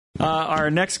Our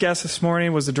next guest this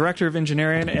morning was the Director of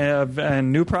Engineering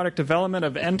and New Product Development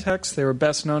of Entex. They were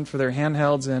best known for their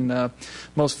handhelds and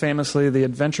most famously the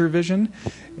Adventure Vision.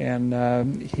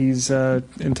 And he's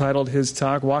entitled his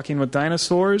talk, Walking with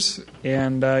Dinosaurs,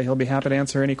 and he'll be happy to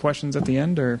answer any questions at the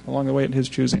end or along the way at his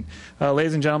choosing.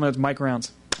 Ladies and gentlemen, it's Mike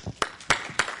Rounds.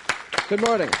 Good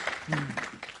morning.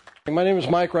 My name is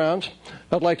Mike Rounds.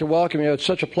 I'd like to welcome you. It's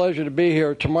such a pleasure to be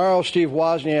here. Tomorrow, Steve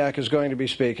Wozniak is going to be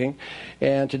speaking,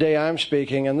 and today I'm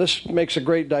speaking, and this makes a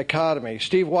great dichotomy.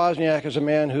 Steve Wozniak is a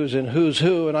man who's in Who's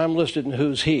Who, and I'm listed in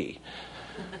Who's He.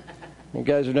 You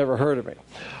guys have never heard of me.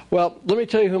 Well, let me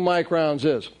tell you who Mike Rounds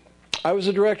is. I was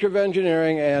the Director of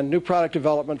Engineering and New Product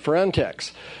Development for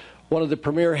Entex, one of the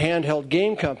premier handheld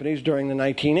game companies during the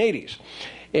 1980s.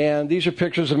 And these are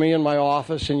pictures of me in my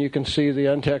office, and you can see the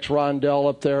Entex Rondell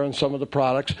up there and some of the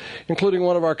products, including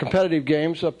one of our competitive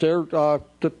games up there,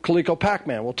 the Coleco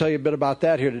Pac-Man. We'll tell you a bit about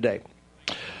that here today.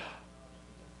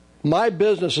 My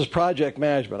business is project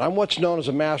management. I'm what's known as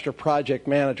a master project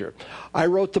manager. I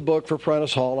wrote the book for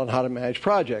Prentice Hall on how to manage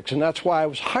projects, and that's why I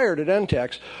was hired at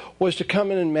Entex, was to come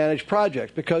in and manage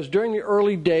projects, because during the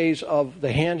early days of the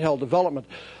handheld development,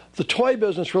 the toy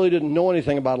business really didn't know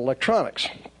anything about electronics.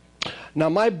 Now,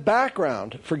 my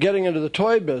background for getting into the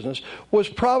toy business was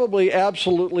probably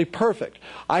absolutely perfect.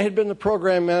 I had been the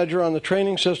program manager on the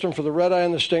training system for the Red Eye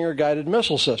and the Stinger guided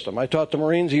missile system. I taught the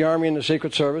Marines, the Army, and the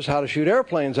Secret Service how to shoot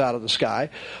airplanes out of the sky,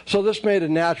 so this made a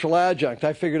natural adjunct.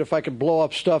 I figured if I could blow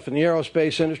up stuff in the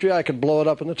aerospace industry, I could blow it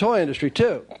up in the toy industry,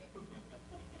 too.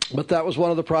 But that was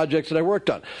one of the projects that I worked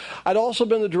on. I'd also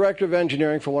been the Director of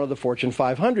Engineering for one of the Fortune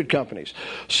 500 companies.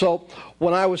 So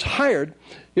when I was hired,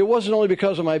 it wasn't only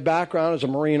because of my background as a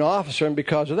Marine officer and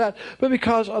because of that, but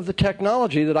because of the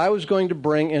technology that I was going to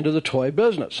bring into the toy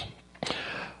business.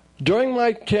 During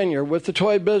my tenure with the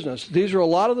toy business, these are a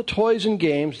lot of the toys and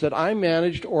games that I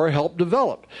managed or helped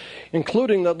develop,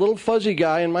 including that little fuzzy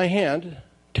guy in my hand,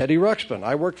 Teddy Ruxpin.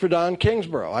 I worked for Don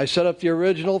Kingsborough. I set up the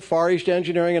original Far East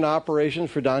engineering and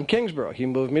operations for Don Kingsborough. He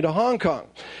moved me to Hong Kong.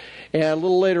 And a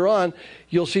little later on,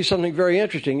 you'll see something very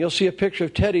interesting. You'll see a picture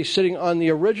of Teddy sitting on the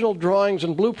original drawings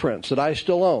and blueprints that I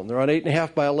still own. They're on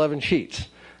 8.5 by 11 sheets.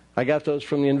 I got those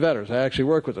from the inventors. I actually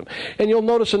work with them. And you'll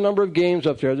notice a number of games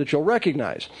up there that you'll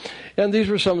recognize. And these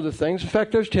were some of the things. In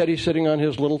fact, there's Teddy sitting on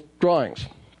his little drawings.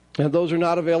 And those are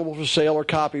not available for sale or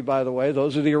copy, by the way.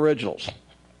 Those are the originals.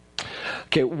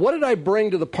 Okay, what did I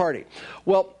bring to the party?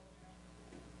 Well,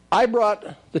 I brought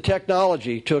the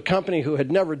technology to a company who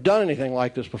had never done anything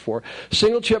like this before.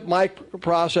 Single-chip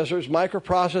microprocessors,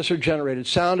 microprocessor-generated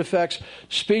sound effects,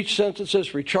 speech synthesis,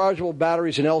 rechargeable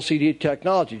batteries, and LCD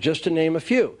technology, just to name a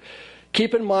few.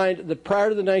 Keep in mind that prior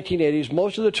to the 1980s,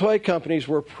 most of the toy companies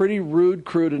were pretty rude,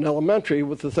 crude, and elementary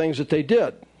with the things that they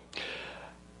did.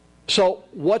 So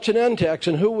what's an Entex,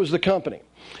 and who was the company?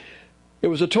 It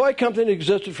was a toy company that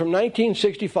existed from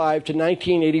 1965 to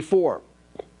 1984.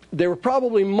 They were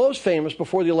probably most famous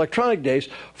before the electronic days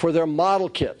for their model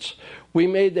kits. We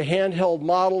made the handheld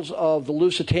models of the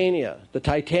Lusitania, the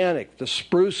Titanic, the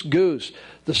Spruce Goose,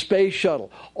 the Space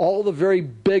Shuttle, all the very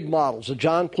big models, the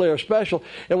John Player Special.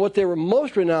 And what they were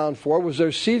most renowned for was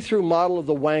their see-through model of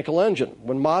the Wankel engine.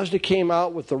 When Mazda came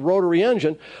out with the rotary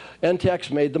engine,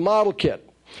 Entex made the model kit.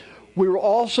 We were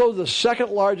also the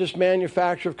second largest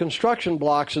manufacturer of construction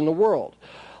blocks in the world.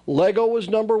 Lego was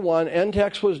number one,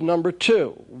 Entex was number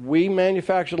two. We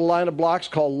manufactured a line of blocks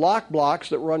called lock blocks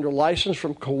that were under license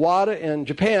from Kawada in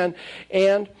Japan,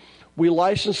 and we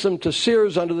licensed them to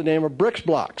Sears under the name of Bricks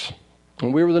Blocks.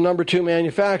 And we were the number two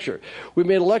manufacturer. We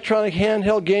made electronic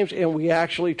handheld games, and we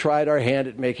actually tried our hand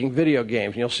at making video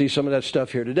games. And you'll see some of that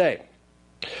stuff here today.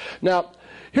 Now,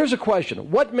 here's a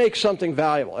question. What makes something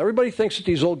valuable? Everybody thinks that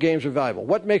these old games are valuable.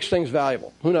 What makes things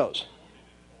valuable? Who knows?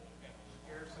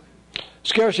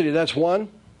 Scarcity, that's one.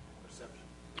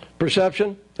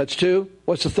 Perception, that's two.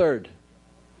 What's the third?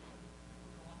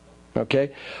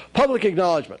 Okay. Public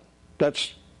acknowledgement,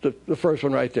 that's the first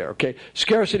one right there. Okay.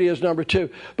 Scarcity is number two.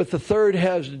 But the third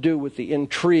has to do with the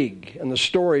intrigue and the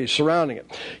stories surrounding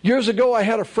it. Years ago, I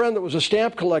had a friend that was a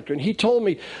stamp collector, and he told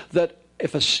me that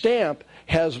if a stamp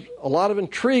has a lot of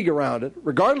intrigue around it,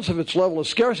 regardless of its level of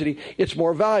scarcity, it's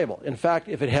more valuable. In fact,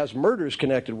 if it has murders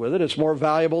connected with it, it's more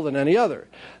valuable than any other.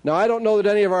 Now, I don't know that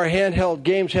any of our handheld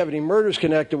games have any murders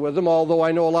connected with them, although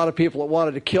I know a lot of people that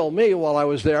wanted to kill me while I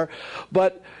was there,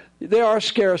 but they are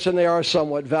scarce and they are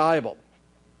somewhat valuable.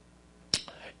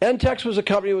 Entex was a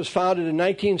company that was founded in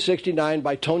 1969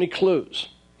 by Tony Clues.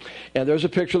 And there's a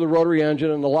picture of the rotary engine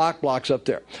and the lock blocks up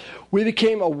there. We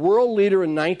became a world leader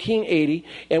in 1980,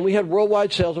 and we had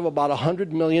worldwide sales of about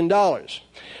 $100 million.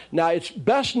 Now, it's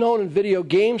best known in video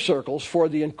game circles for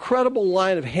the incredible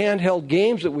line of handheld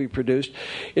games that we produced,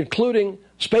 including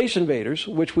Space Invaders,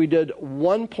 which we did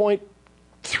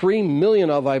 1.3 million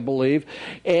of, I believe,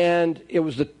 and it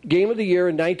was the game of the year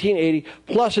in 1980,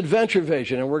 plus Adventure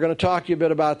Vision, and we're going to talk to you a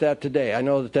bit about that today. I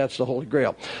know that that's the Holy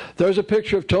Grail. There's a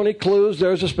picture of Tony Clues,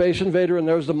 there's a Space Invader, and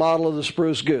there's the model of the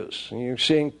Spruce Goose. And you're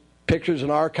seeing pictures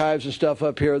and archives and stuff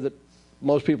up here that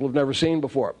most people have never seen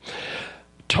before.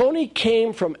 Tony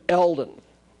came from Eldon.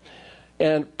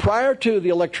 And prior to the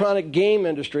electronic game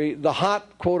industry, the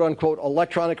hot, quote-unquote,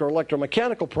 electronic or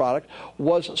electromechanical product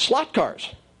was slot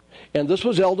cars. And this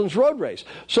was Eldon's road race.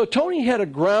 So Tony had a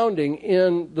grounding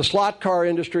in the slot car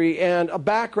industry and a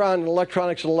background in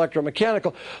electronics and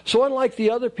electromechanical. So unlike the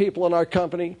other people in our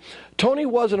company, Tony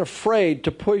wasn't afraid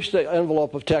to push the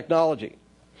envelope of technology.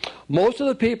 Most of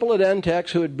the people at Entex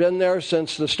who had been there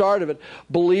since the start of it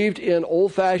believed in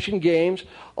old-fashioned games,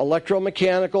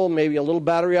 electromechanical, maybe a little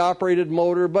battery-operated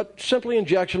motor, but simply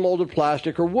injection-molded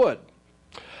plastic or wood.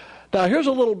 Now, here's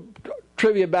a little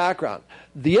trivia background.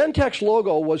 The Entex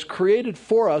logo was created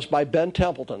for us by Ben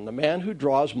Templeton, the man who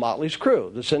draws Motley's Crew,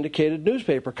 the syndicated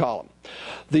newspaper column.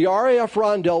 The RAF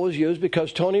rondelle was used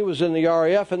because Tony was in the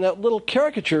RAF, and that little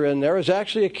caricature in there is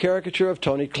actually a caricature of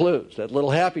Tony Clues, that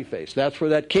little happy face. That's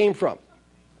where that came from.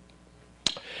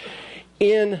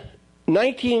 In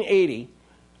 1980,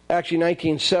 actually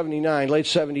 1979, late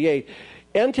 78,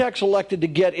 Entex elected to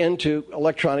get into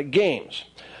electronic games.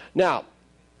 Now,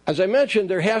 as I mentioned,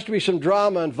 there has to be some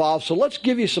drama involved, so let's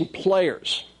give you some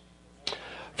players.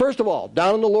 First of all,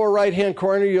 down in the lower right-hand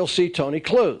corner, you'll see Tony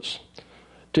Clues.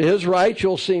 To his right,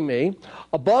 you'll see me.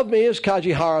 Above me is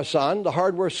Kajihara-san, the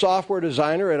hardware-software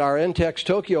designer at our Entex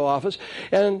Tokyo office.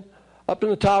 And up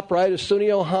in the top right is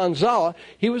Sunio Hanzawa.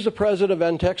 He was the president of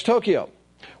Entex Tokyo.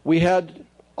 We had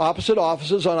opposite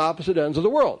offices on opposite ends of the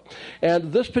world.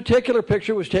 And this particular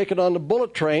picture was taken on the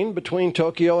bullet train between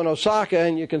Tokyo and Osaka,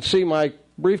 and you can see my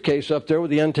briefcase up there with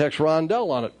the Entex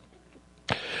rondelle on it.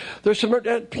 There's some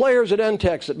players at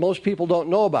Entex that most people don't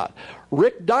know about.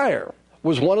 Rick Dyer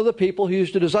was one of the people who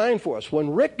used to design for us.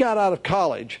 When Rick got out of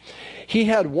college, he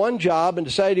had one job and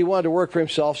decided he wanted to work for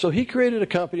himself, so he created a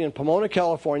company in Pomona,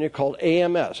 California called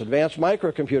AMS, Advanced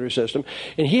Microcomputer System,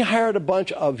 and he hired a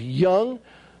bunch of young,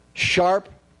 sharp,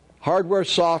 hardware,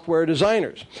 software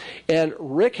designers. And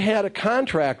Rick had a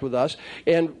contract with us,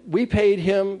 and we paid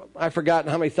him, I've forgotten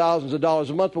how many thousands of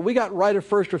dollars a month, but we got right of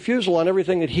first refusal on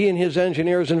everything that he and his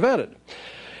engineers invented.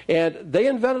 And they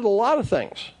invented a lot of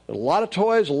things, a lot of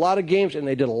toys, a lot of games, and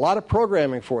they did a lot of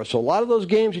programming for us. So a lot of those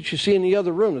games that you see in the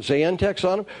other room that say Entex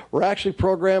on them were actually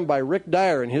programmed by Rick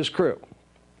Dyer and his crew.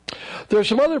 There are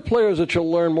some other players that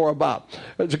you'll learn more about.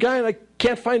 There's a guy, and I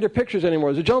can't find their pictures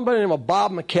anymore. There's a gentleman by the name of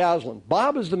Bob McCaslin.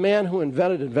 Bob is the man who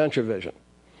invented Adventure Vision.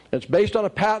 It's based on a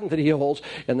patent that he holds,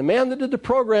 and the man that did the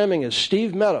programming is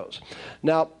Steve Meadows.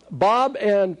 Now, Bob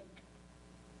and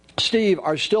Steve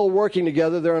are still working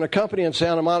together. They're in a company in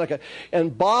Santa Monica,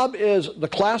 and Bob is the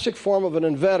classic form of an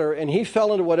inventor, and he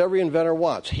fell into what every inventor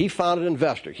wants. He found an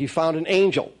investor. He found an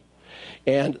angel.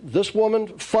 And this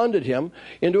woman funded him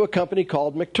into a company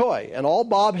called McToy. And all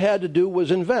Bob had to do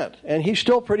was invent. And he's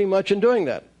still pretty much in doing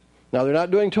that. Now, they're not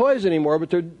doing toys anymore,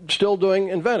 but they're still doing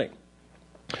inventing.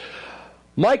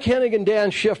 Mike Hennig and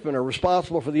Dan Schiffman are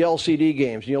responsible for the LCD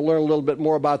games. And you'll learn a little bit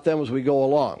more about them as we go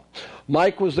along.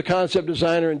 Mike was the concept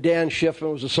designer, and Dan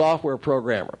Schiffman was the software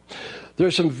programmer.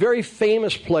 There's some very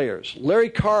famous players. Larry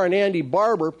Carr and Andy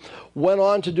Barber went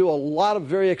on to do a lot of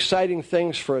very exciting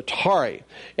things for Atari,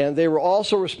 and they were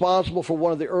also responsible for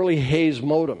one of the early Hayes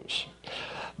modems.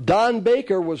 Don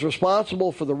Baker was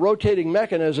responsible for the rotating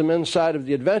mechanism inside of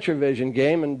the Adventure Vision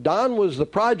game, and Don was the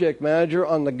project manager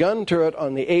on the gun turret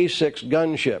on the A6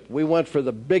 gunship. We went for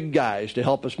the big guys to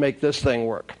help us make this thing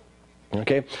work.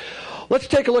 Okay, let's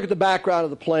take a look at the background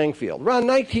of the playing field. Around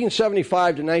 1975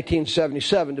 to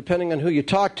 1977, depending on who you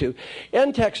talk to,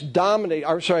 Mattel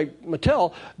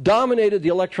dominated the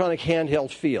electronic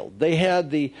handheld field. They had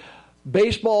the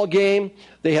baseball game,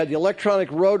 they had the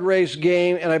electronic road race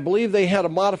game, and I believe they had a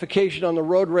modification on the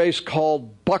road race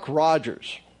called Buck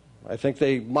Rogers. I think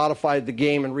they modified the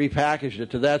game and repackaged it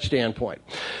to that standpoint.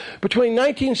 Between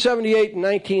 1978 and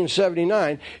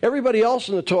 1979, everybody else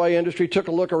in the toy industry took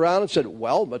a look around and said,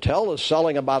 well, Mattel is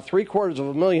selling about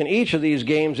 750,000 each of these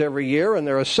games every year, and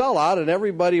they're a sellout, and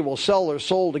everybody will sell their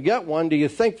soul to get one. Do you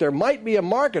think there might be a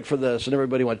market for this? And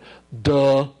everybody went,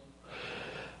 duh.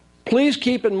 Please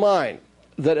keep in mind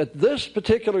that at this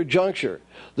particular juncture,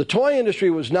 the toy industry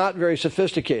was not very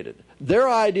sophisticated. Their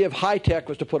idea of high-tech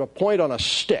was to put a point on a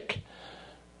stick.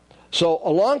 So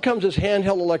along comes this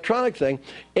handheld electronic thing,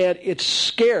 and it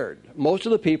scared most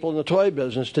of the people in the toy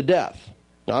business to death.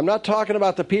 Now, I'm not talking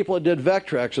about the people that did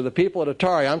Vectrex or the people at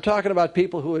Atari. I'm talking about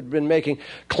people who had been making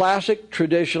classic,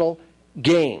 traditional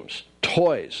games,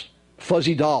 toys,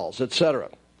 fuzzy dolls, etc.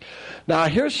 Now,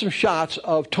 here's some shots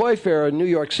of Toy Fair in New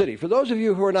York City. For those of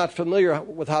you who are not familiar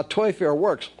with how Toy Fair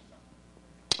works,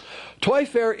 Toy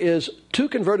Fair is two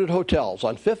converted hotels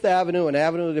on Fifth Avenue and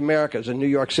Avenue of the Americas in New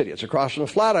York City. It's across from the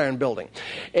Flatiron Building.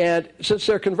 And since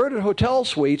they're converted hotel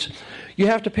suites, you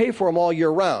have to pay for them all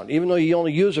year round, even though you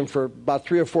only use them for about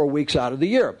 3 or 4 weeks out of the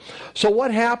year. So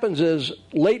what happens is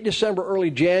late December,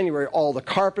 early January, all the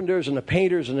carpenters and the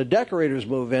painters and the decorators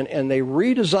move in, and they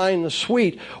redesign the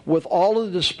suite with all of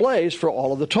the displays for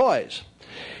all of the toys.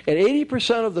 And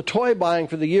 80% of the toy buying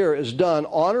for the year is done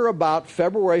on or about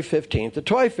February 15th at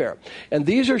Toy Fair. And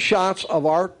these are shots of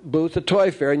our booth at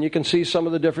Toy Fair, and you can see some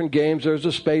of the different games. There's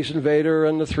the Space Invader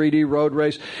and the 3D Road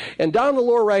Race. And down in the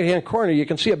lower right-hand corner, you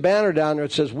can see a banner down there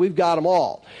that says, "We've got them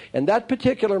all." And that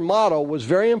particular motto was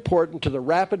very important to the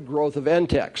rapid growth of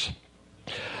Entex.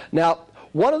 Now,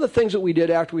 one of the things that we did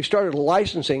after we started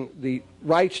licensing the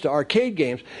rights to arcade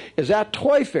games is at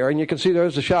Toy Fair, and you can see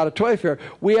there's a shot of Toy Fair,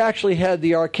 we actually had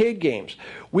the arcade games.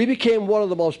 We became one of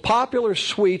the most popular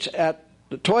suites at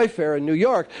the Toy Fair in New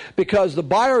York because the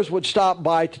buyers would stop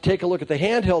by to take a look at the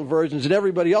handheld versions, and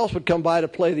everybody else would come by to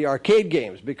play the arcade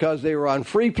games because they were on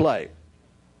free play.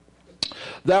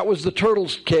 That was the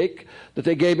Turtles cake that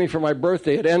they gave me for my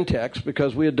birthday at Entex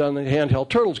because we had done the handheld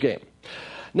Turtles game.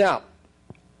 Now,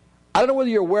 I don't know whether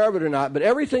you're aware of it or not, but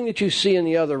everything that you see in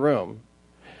the other room,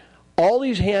 all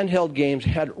these handheld games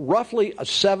had roughly a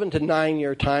 7 to 9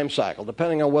 year time cycle,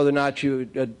 depending on whether or not you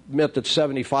admit that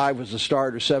 75 was the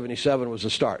start or 77 was the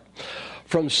start.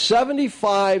 From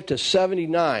 75 to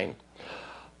 79,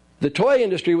 the toy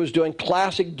industry was doing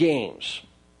classic games.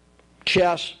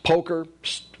 Chess, poker,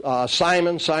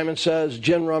 Simon Says,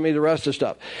 gin rummy, the rest of the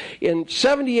stuff. In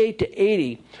 78 to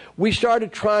 80, we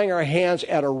started trying our hands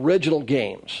at original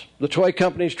games. The toy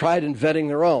companies tried inventing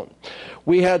their own.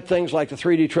 We had things like the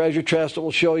 3D treasure chest that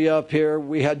we'll show you up here.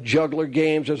 We had juggler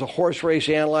games. There's a horse race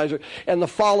analyzer. And the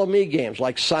Follow Me games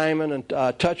like Simon and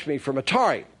Touch Me from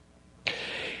Atari.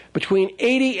 Between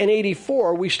 80 and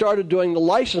 84, we started doing the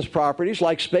licensed properties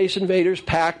like Space Invaders,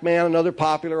 Pac-Man, and other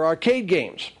popular arcade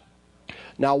games.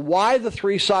 Now, why the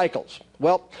 3 cycles?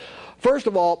 Well, first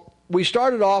of all, we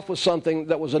started off with something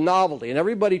that was a novelty, and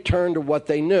everybody turned to what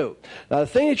they knew. Now, the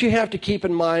thing that you have to keep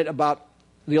in mind about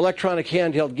the electronic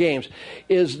handheld games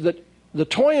is that the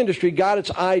toy industry got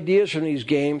its ideas from these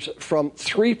games from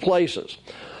 3 places.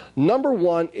 Number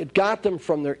one, it got them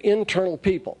from their internal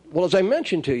people. Well, as I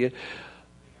mentioned to you,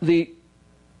 the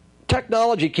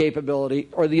technology capability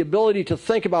or the ability to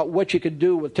think about what you could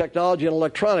do with technology and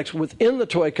electronics within the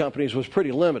toy companies was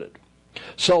pretty limited.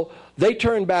 So they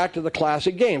turned back to the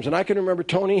classic games. And I can remember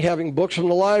Tony having books from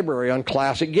the library on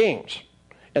classic games.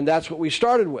 And that's what we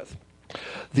started with.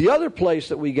 The other place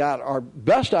that we got our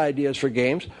best ideas for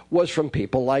games was from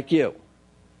people like you.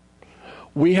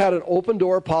 We had an open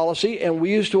door policy, and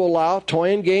we used to allow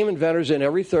toy and game inventors in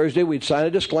every Thursday. We'd sign a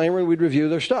disclaimer, and we'd review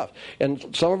their stuff.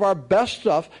 And some of our best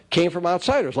stuff came from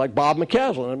outsiders, like Bob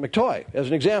McCaslin at McToy, as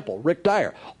an example, Rick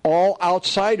Dyer, all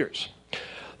outsiders.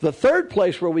 The third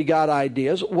place where we got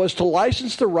ideas was to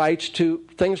license the rights to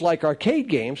things like arcade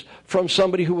games from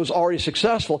somebody who was already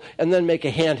successful and then make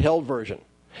a handheld version.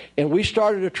 And we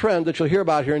started a trend that you'll hear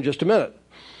about here in just a minute.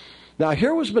 Now,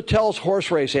 here was Mattel's horse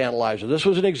race analyzer. This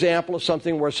was an example of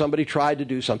something where somebody tried to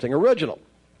do something original.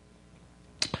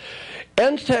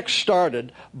 Entex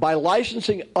started by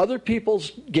licensing other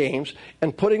people's games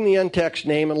and putting the Entex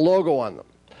name and logo on them.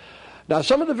 Now,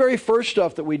 some of the very first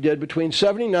stuff that we did between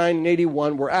 79 and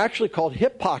 81 were actually called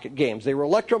hip pocket games. They were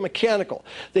electromechanical.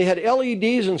 They had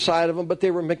LEDs inside of them, but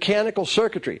they were mechanical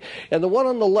circuitry. And the one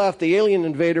on the left, the Alien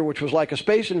Invader, which was like a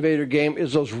Space Invader game,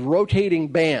 is those rotating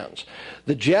bands.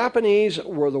 The Japanese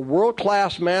were the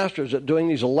world-class masters at doing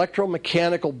these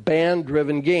electromechanical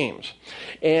band-driven games.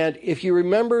 And if you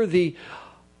remember the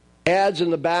ads in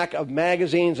the back of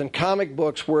magazines and comic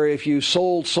books where if you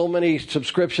sold so many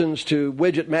subscriptions to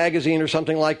Widget Magazine or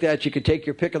something like that, you could take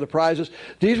your pick of the prizes.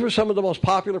 These were some of the most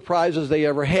popular prizes they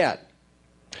ever had.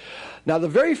 Now, the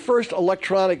very first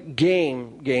electronic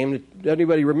game that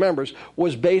anybody remembers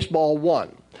was Baseball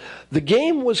 1. The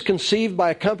game was conceived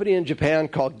by a company in Japan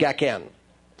called Gakken.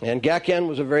 And Gakken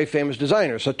was a very famous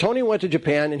designer. So Tony went to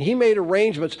Japan and he made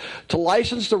arrangements to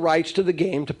license the rights to the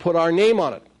game to put our name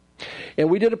on it. And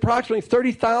we did approximately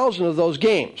 30,000 of those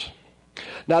games.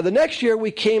 Now, the next year,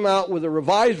 we came out with a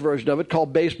revised version of it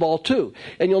called Baseball 2.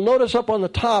 And you'll notice up on the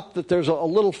top that there's a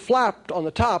little flap on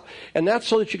the top, and that's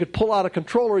so that you could pull out a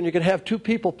controller and you could have two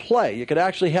people play. You could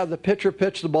actually have the pitcher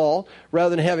pitch the ball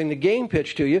rather than having the game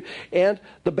pitched to you, and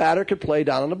the batter could play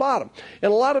down on the bottom.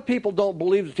 And a lot of people don't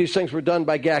believe that these things were done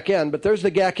by GAC-N, but there's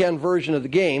the GAC-N version of the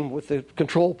game with the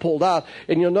control pulled out,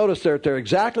 and you'll notice they're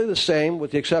exactly the same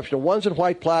with the exception of one's in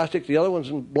white plastic, the other one's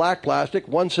in black plastic,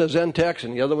 one says Entex,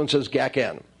 and the other one says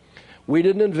GAC-N. We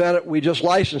didn't invent it, we just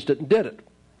licensed it and did it.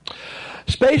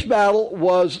 Space Battle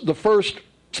was the first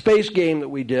space game that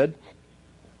we did.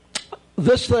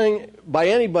 This thing, by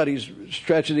anybody's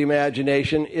stretch of the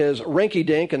imagination, is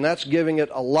rinky-dink, and that's giving it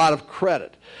a lot of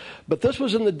credit. But this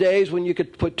was in the days when you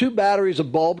could put two batteries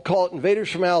of bulb, call it Invaders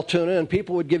from Altoona, and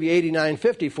people would give you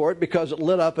 $89.50 for it because it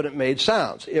lit up and it made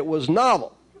sounds. It was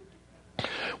novel.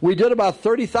 We did about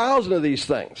 30,000 of these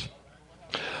things.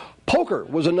 Poker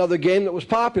was another game that was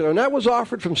popular, and that was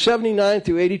offered from 79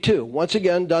 through 82. Once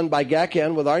again, done by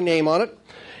GAC-N with our name on it,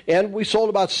 and we sold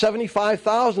about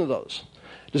 75,000 of those.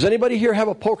 Does anybody here have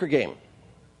a poker game?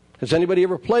 Has anybody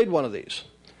ever played one of these?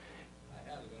 I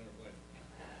have, but never played.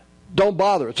 Don't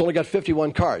bother. It's only got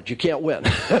 51 cards. You can't win.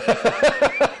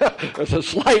 There's a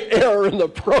slight error in the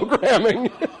programming.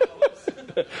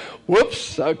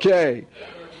 Whoops. Okay.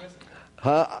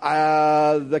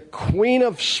 The Queen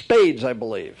of Spades, I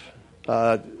believe.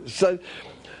 Somebody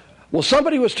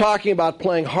was talking about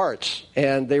playing hearts,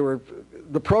 and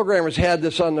the programmers had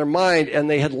this on their mind, and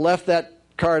they had left that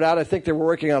card out. I think they were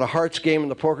working on a hearts game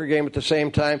and the poker game at the same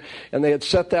time, and they had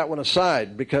set that one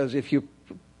aside because if you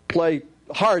play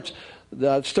hearts,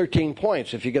 that's 13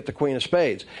 points if you get the Queen of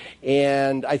Spades.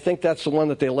 And I think that's the one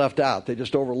that they left out. They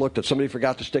just overlooked it. Somebody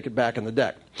forgot to stick it back in the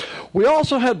deck. We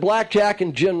also had blackjack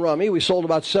and gin rummy. We sold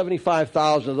about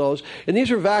 75,000 of those. And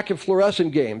these are vacuum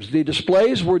fluorescent games. The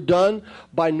displays were done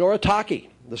by Noritake,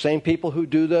 the same people who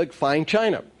do the fine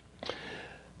china.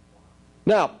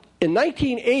 Now, in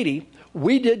 1980,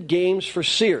 we did games for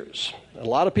Sears. A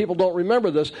lot of people don't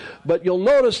remember this, but you'll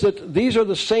notice that these are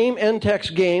the same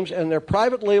Entex games, and they're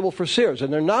private label for Sears.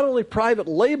 And they're not only private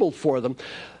labeled for them,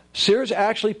 Sears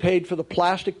actually paid for the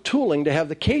plastic tooling to have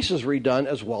the cases redone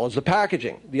as well as the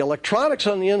packaging. The electronics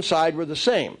on the inside were the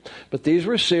same, but these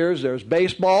were Sears. There's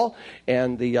baseball,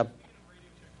 and the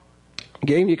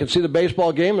game, you can see the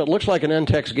baseball game. It looks like an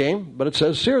Entex game, but it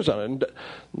says Sears on it. And at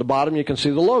the bottom, you can see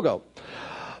the logo.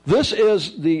 This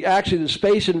is actually the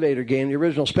Space Invader game, the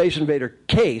original Space Invader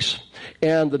case,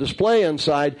 and the display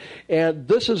inside. And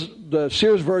this is the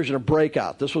Sears version of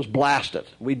Breakout. This was blasted.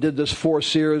 We did this for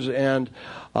Sears, and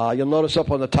you'll notice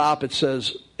up on the top it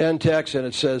says Entex and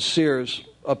it says Sears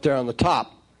up there on the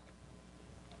top.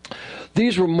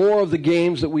 These were more of the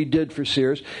games that we did for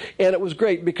Sears, and it was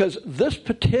great because this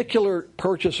particular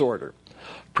purchase order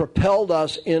propelled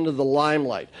us into the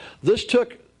limelight. This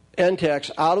took Entex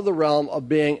out of the realm of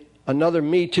being another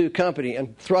Me Too company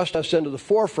and thrust us into the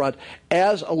forefront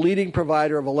as a leading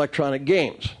provider of electronic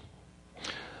games.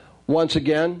 Once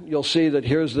again, you'll see that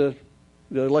here's the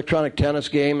electronic tennis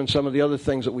game and some of the other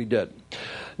things that we did.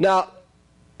 Now,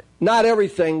 not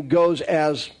everything goes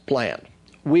as planned.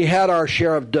 We had our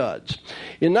share of duds.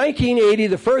 In 1980,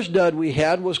 the first dud we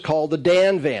had was called the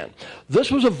Dan Van.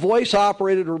 This was a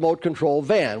voice-operated remote control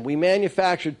van. We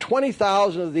manufactured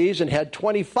 20,000 of these and had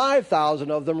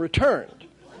 25,000 of them returned.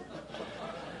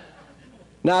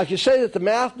 Now, if you say that the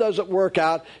math doesn't work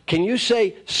out, can you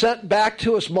say sent back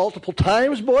to us multiple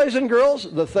times, boys and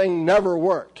girls? The thing never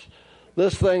worked.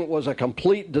 This thing was a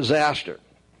complete disaster.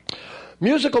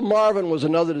 Musical Marvin was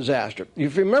another disaster.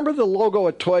 If you remember the logo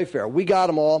at Toy Fair, we got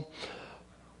them all.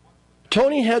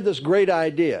 Tony had this great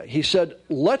idea. He said,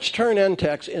 let's turn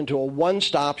Entex into a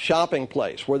one-stop shopping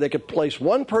place where they could place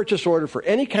one purchase order for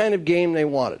any kind of game they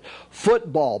wanted.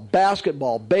 Football,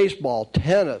 basketball, baseball,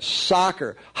 tennis,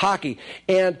 soccer, hockey,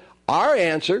 and our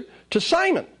answer to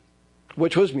Simon,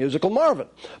 which was Musical Marvin.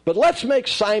 But let's make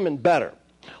Simon better.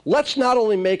 Let's not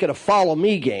only make it a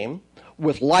follow-me game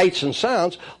with lights and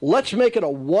sounds, let's make it a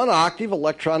one-octave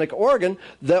electronic organ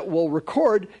that will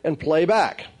record and play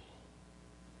back.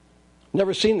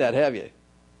 Never seen that, have you?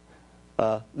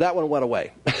 That one went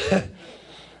away.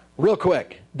 Real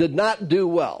quick. Did not do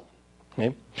well.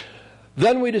 Okay?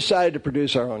 Then we decided to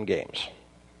produce our own games.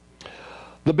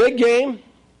 The big game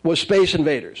was Space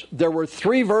Invaders. There were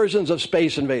 3 versions of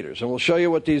Space Invaders, and we'll show you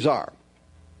what these are.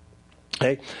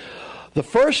 Okay? The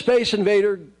first Space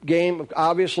Invader game,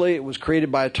 obviously, it was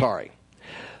created by Atari.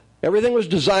 Everything was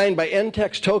designed by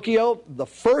Entex Tokyo. The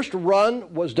first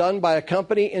run was done by a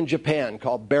company in Japan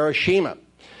called Barishima.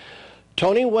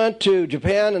 Tony went to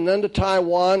Japan and then to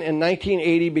Taiwan in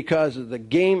 1980 because the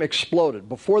game exploded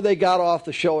before they got off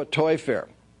the show at Toy Fair.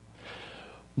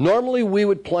 Normally, we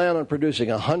would plan on producing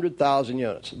 100,000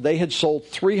 units. They had sold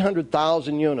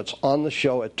 300,000 units on the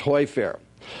show at Toy Fair.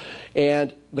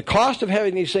 And the cost of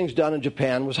having these things done in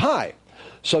Japan was high.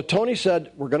 So Tony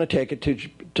said, we're going to take it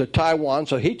to Taiwan.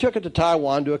 So he took it to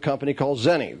Taiwan to a company called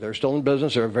Zenny. They're still in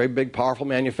business. They're a very big, powerful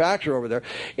manufacturer over there.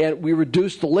 And we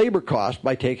reduced the labor cost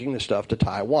by taking the stuff to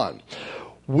Taiwan.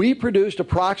 We produced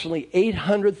approximately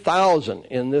 800,000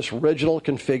 in this original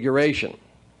configuration.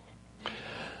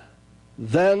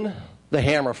 Then the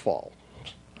hammer fall.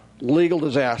 Legal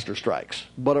disaster strikes,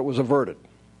 but it was averted.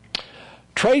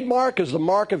 Trademark is the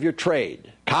mark of your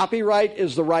trade. Copyright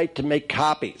is the right to make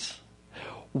copies.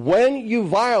 When you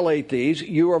violate these,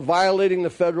 you are violating the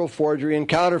federal forgery and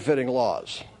counterfeiting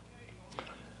laws.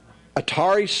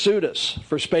 Atari sued us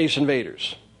for Space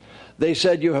Invaders. They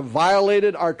said, you have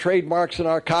violated our trademarks and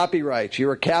our copyrights. You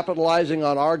are capitalizing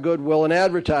on our goodwill in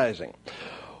advertising.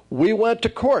 We went to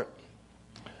court.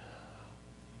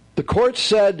 The court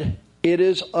said it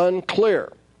is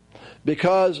unclear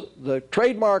because the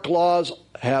trademark laws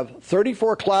have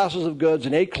 34 classes of goods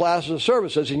and 8 classes of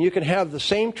services, and you can have the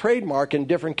same trademark in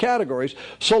different categories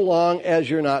so long as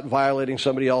you're not violating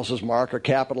somebody else's mark or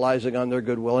capitalizing on their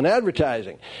goodwill in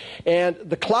advertising. And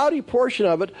the cloudy portion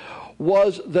of it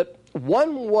was that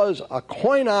one was a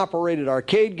coin-operated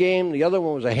arcade game, the other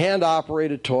one was a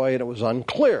hand-operated toy, and it was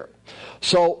unclear.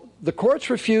 So the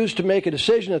courts refused to make a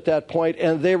decision at that point,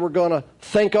 and they were going to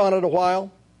think on it a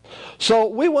while. So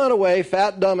we went away,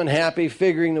 fat, dumb, and happy,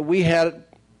 figuring that we had it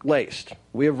laced.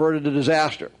 We averted a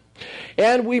disaster.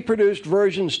 And we produced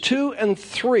versions 2 and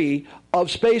 3 of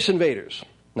Space Invaders.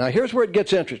 Now here's where it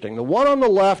gets interesting. The one on the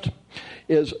left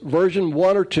is version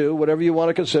 1 or 2, whatever you want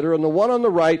to consider, and the one on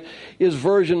the right is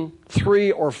version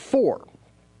 3 or 4.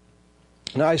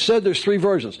 Now I said there's 3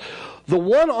 versions. The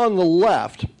one on the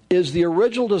left is the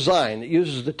original design that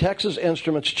uses the Texas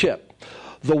Instruments chip.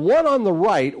 The one on the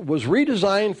right was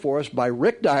redesigned for us by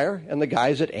Rick Dyer and the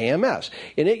guys at AMS.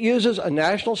 And it uses a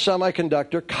National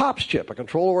Semiconductor COPS chip, a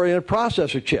control-oriented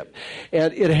processor chip.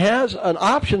 And it has an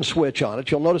option switch on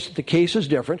it. You'll notice that the case is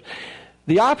different.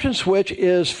 The option switch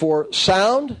is for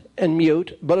sound and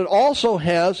mute, but it also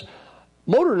has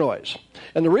motor noise.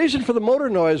 And the reason for the motor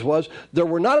noise was there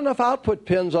were not enough output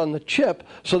pins on the chip,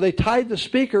 so they tied the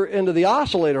speaker into the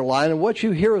oscillator line, and what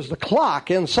you hear is the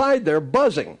clock inside there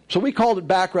buzzing. So we called it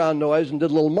background noise and did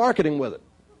a little marketing with it.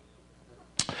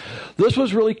 This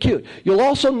was really cute. You'll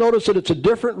also notice that it's a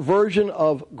different version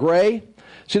of gray.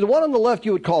 See, the one on the left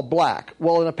you would call black.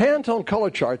 Well, in a Pantone color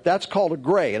chart, that's called a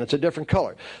gray, and it's a different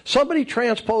color. Somebody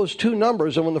transposed 2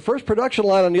 numbers, and when the first production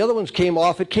line on the other ones came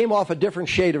off, it came off a different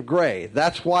shade of gray.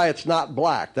 That's why it's not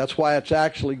black. That's why it's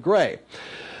actually gray.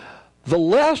 The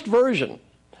last version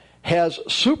has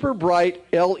super bright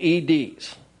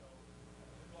LEDs.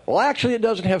 Well, actually, it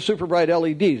doesn't have super bright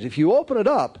LEDs. If you open it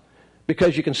up,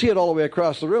 because you can see it all the way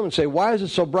across the room and say, why is it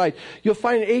so bright? You'll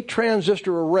find an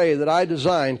 8-transistor array that I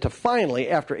designed to finally,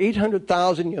 after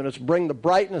 800,000 units, bring the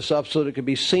brightness up so that it could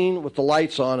be seen with the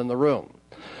lights on in the room.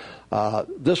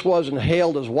 This wasn't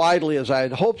hailed as widely as I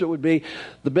had hoped it would be.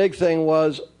 The big thing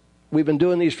was, we've been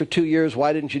doing these for 2 years.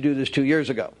 Why didn't you do this 2 years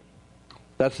ago?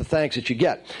 That's the thanks that you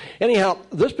get. Anyhow,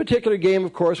 this particular game,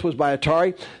 of course, was by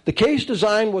Atari. The case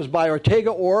design was by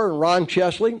Ortega Orr and Ron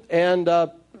Chesley, and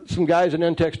some guys in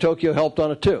Entex Tokyo helped on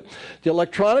it too. The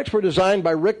electronics were designed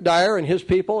by Rick Dyer and his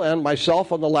people and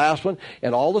myself on the last one,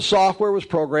 and all the software was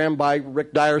programmed by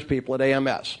Rick Dyer's people at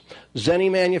AMS.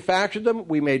 Zenny manufactured them.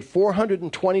 We made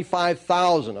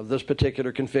 425,000 of this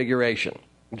particular configuration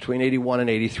between 81 and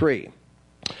 83.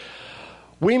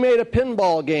 We made a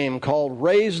pinball game called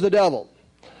Raise the Devil.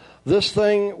 This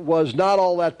thing was not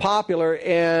all that popular,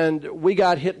 and we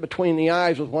got hit between the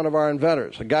eyes with one of our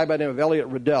inventors, a guy by the name of Elliot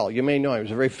Riddell. You may know him.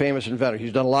 He's a very famous inventor.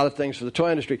 He's done a lot of things for the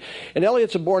toy industry. And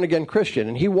Elliot's a born-again Christian,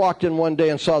 and he walked in one day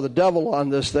and saw the devil on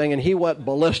this thing, and he went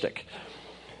ballistic.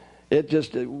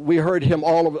 We heard him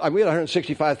all over. We had a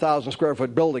 165,000 square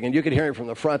foot building, and you could hear him from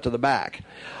the front to the back.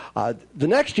 The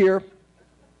next year,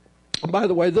 by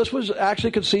the way, this was actually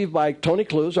conceived by Tony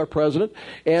Clues, our president,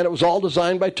 and it was all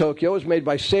designed by Tokyo. It was made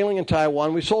by Sailing in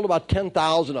Taiwan. We sold about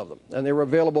 10,000 of them, and they were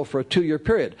available for a 2-year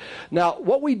period. Now,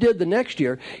 what we did the next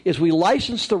year is we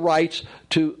licensed the rights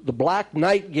to the Black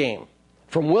Knight game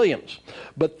from Williams.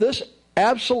 But this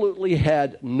absolutely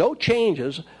had no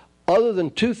changes other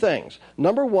than 2 things.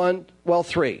 Number one, well,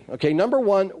 3. Okay, number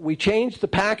 1, we changed the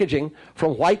packaging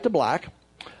from white to black.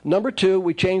 Number 2,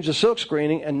 we changed the silk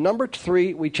screening. And number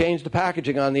 3, we changed the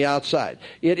packaging on the outside.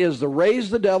 It is the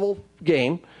Raise the Devil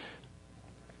game.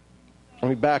 Let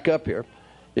me back up here.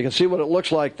 You can see what it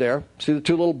looks like there. See the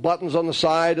two little buttons on the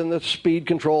side and the speed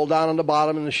control down on the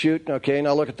bottom and the shoot. Okay,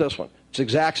 now look at this one. It's the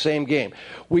exact same game.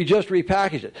 We just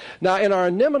repackaged it. Now, in our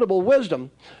inimitable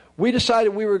wisdom, we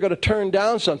decided we were going to turn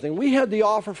down something. We had the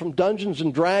offer from Dungeons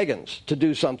 & Dragons to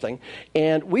do something,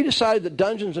 and we decided that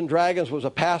Dungeons & Dragons was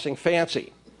a passing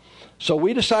fancy. So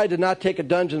we decided to not take a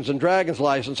Dungeons & Dragons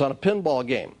license on a pinball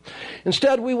game.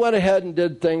 Instead, we went ahead and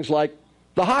did things like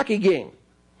the hockey game,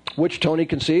 which Tony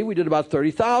can see. We did about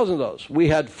 30,000 of those. We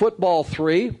had Football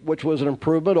 3, which was an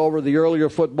improvement over the earlier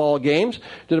football games.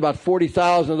 Did about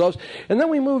 40,000 of those. And then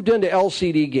we moved into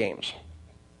LCD games.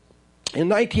 In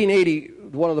 1980,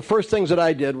 one of the first things that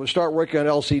I did was start working on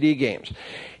LCD games.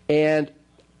 And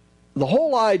the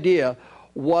whole idea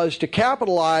was to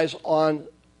capitalize on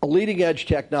a leading-edge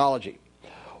technology.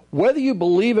 Whether you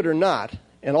believe it or not,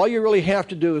 and all you really have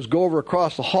to do is go over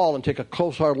across the hall and take a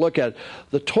close, hard look at it,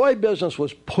 the toy business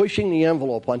was pushing the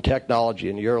envelope on technology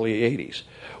in the early 80s.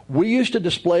 We used to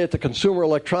display at the Consumer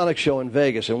Electronics Show in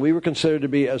Vegas, and we were considered to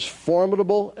be as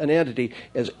formidable an entity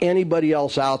as anybody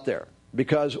else out there,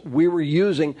 because we were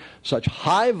using such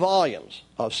high volumes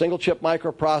of single-chip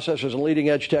microprocessors and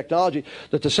leading-edge technology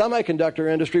that the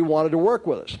semiconductor industry wanted to work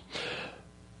with us.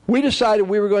 We decided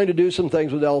we were going to do some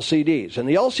things with LCDs. And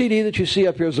the LCD that you see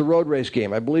up here is the road race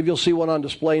game. I believe you'll see one on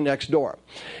display next door.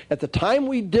 At the time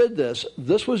we did this,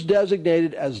 this was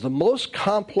designated as the most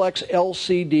complex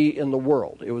LCD in the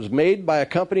world. It was made by a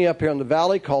company up here in the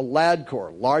valley called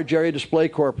LADCOR, Large Area Display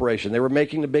Corporation. They were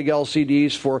making the big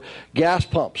LCDs for gas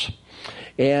pumps.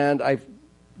 And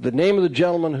the name of the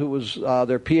gentleman who was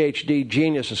their PhD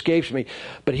genius escapes me,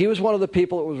 but he was one of the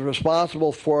people that was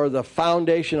responsible for the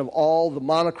foundation of all the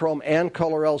monochrome and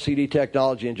color LCD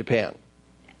technology in Japan.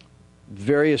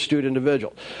 Very astute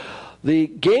individual. The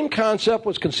game concept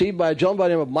was conceived by a gentleman by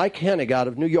the name of Mike Hennig out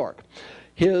of New York.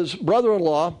 His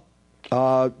brother-in-law,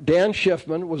 Dan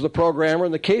Schiffman, was the programmer,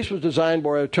 and the case was designed by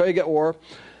Ortega Orr,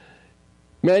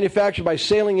 manufactured by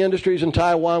Sailing Industries in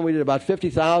Taiwan. We did about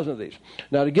 50,000 of these.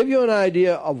 Now, to give you an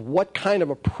idea of what kind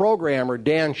of a programmer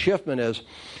Dan Schiffman is,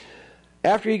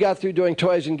 after he got through doing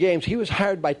toys and games, he was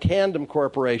hired by Tandem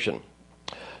Corporation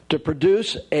to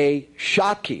produce a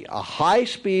Schottky, a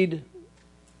high-speed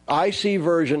IC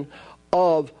version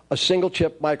of a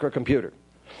single-chip microcomputer.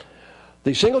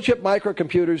 The single-chip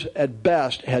microcomputers, at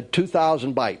best, had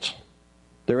 2,000 bytes.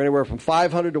 They were anywhere from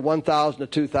 500 to 1,000 to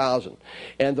 2,000.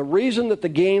 And the reason that the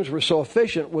games were so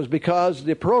efficient was because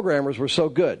the programmers were so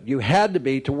good. You had to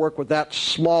be to work with that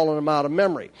small an amount of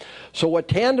memory. So what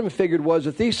Tandem figured was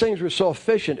that these things were so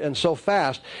efficient and so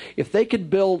fast, if they could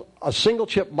build a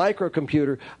single-chip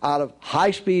microcomputer out of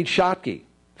high-speed Schottky,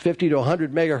 50 to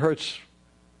 100 megahertz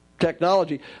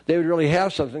technology, they would really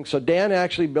have something. So Dan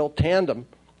actually built Tandem,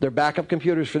 their backup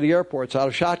computers for the airports, out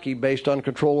of Schottky based on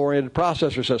control-oriented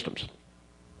processor systems.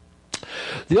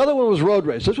 The other one was road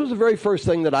race. This was the very first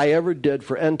thing that I ever did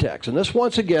for Entex. And this,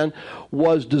 once again,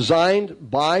 was designed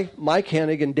by Mike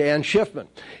Hennig and Dan Schiffman.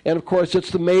 And, of course, it's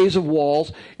the maze of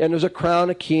walls, and there's a crown,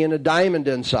 a key, and a diamond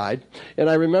inside. And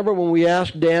I remember when we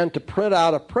asked Dan to print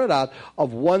out a printout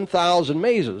of 1,000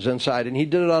 mazes inside, and he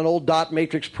did it on an old dot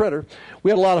matrix printer.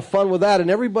 We had a lot of fun with that, and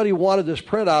everybody wanted this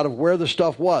printout of where the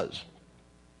stuff was.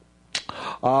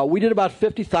 We did about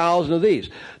 50,000 of these.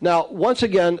 Now, once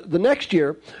again, the next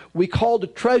year, we called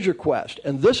it Treasure Quest,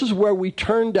 and this is where we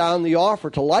turned down the offer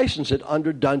to license it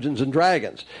under Dungeons &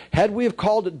 Dragons. Had we have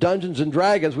called it Dungeons &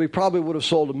 Dragons, we probably would have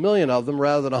sold 1 million of them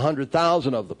rather than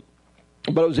 100,000 of them.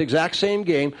 But it was the exact same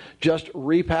game, just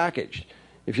repackaged.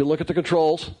 If you look at the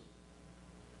controls,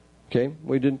 okay,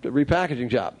 we did a repackaging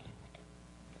job.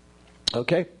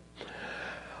 Okay?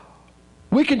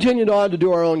 We continued on to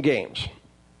do our own games.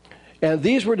 And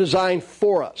these were designed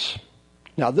for us.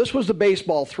 Now, this was the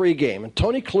Baseball 3 game, and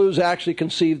Tony Clues actually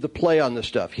conceived the play on this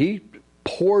stuff. He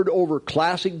pored over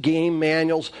classic game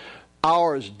manuals,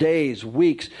 hours, days,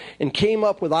 weeks, and came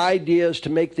up with ideas to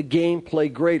make the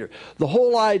gameplay greater. The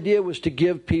whole idea was to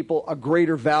give people a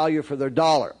greater value for their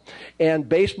dollar. And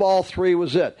Baseball 3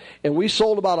 was it. And we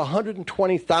sold about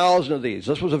 120,000 of these.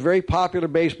 This was a very popular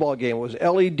baseball game. It was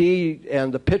LED,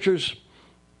 and the pitchers'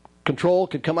 control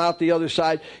could come out the other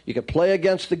side. You could play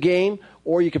against the game,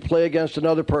 or you could play against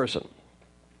another person.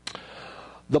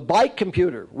 The bike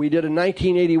computer we did in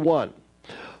 1981.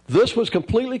 This was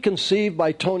completely conceived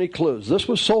by Tony Clues. This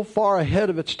was so far ahead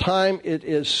of its time, it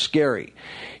is scary.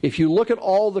 If you look at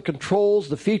all the controls,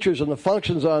 the features, and the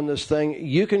functions on this thing,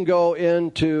 you can go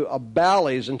into a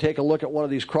Bally's and take a look at one of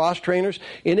these cross trainers,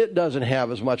 and it doesn't have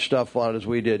as much stuff on it as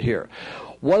we did here.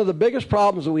 One of the biggest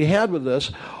problems that we had with this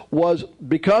was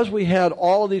because we had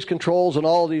all of these controls and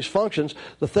all of these functions,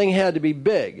 the thing had to be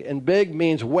big, and big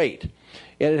means weight.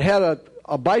 And it had a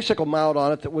bicycle mount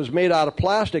on it that was made out of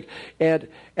plastic, and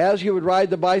as you would ride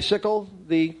the bicycle,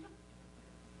 the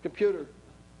computer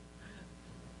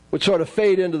would sort of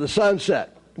fade into the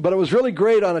sunset. But it was really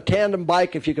great on a tandem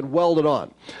bike if you could weld it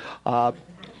on.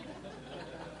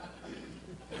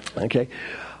 Okay.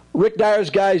 Rick Dyer's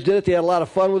guys did it. They had a lot of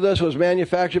fun with this. It was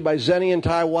manufactured by Zenny in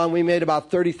Taiwan. We made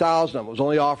about 30,000 of them. It was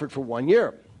only offered for 1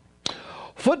 year.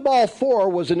 Football 4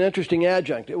 was an interesting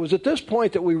adjunct. It was at this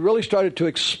point that we really started to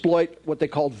exploit what they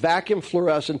called vacuum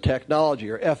fluorescent technology,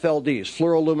 or FLDs,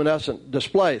 fluoroluminescent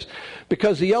displays,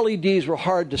 because the LEDs were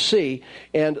hard to see,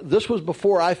 and this was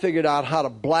before I figured out how to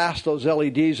blast those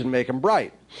LEDs and make them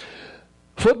bright.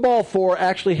 Football 4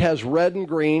 actually has red and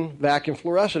green vacuum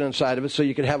fluorescent inside of it, so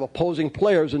you could have opposing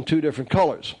players in 2 different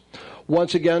colors.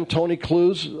 Once again, Tony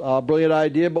Clues, brilliant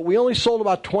idea, but we only sold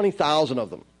about 20,000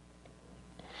 of them.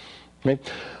 Okay.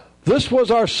 This was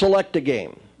our Selecta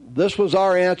game. This was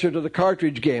our answer to the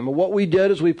cartridge game. And what we did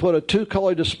is we put a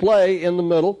 2-color display in the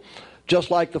middle,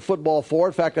 just like the Football 4.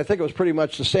 In fact, I think it was pretty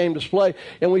much the same display,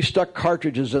 and we stuck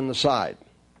cartridges in the side.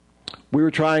 We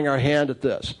were trying our hand at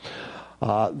this.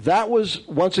 That was,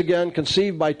 once again,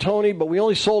 conceived by Tony, but we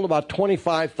only sold about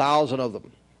 25,000 of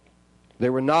them.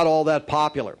 They were not all that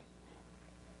popular.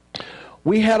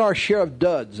 We had our share of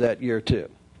duds that year, too.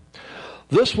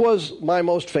 This was my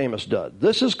most famous dud.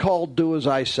 This is called Do As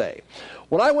I Say.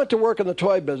 When I went to work in the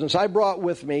toy business, I brought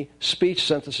with me speech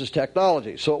synthesis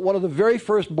technology. So at one of the very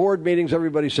first board meetings,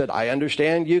 everybody said, I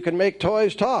understand you can make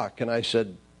toys talk. And I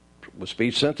said, with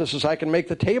speech synthesis, I can make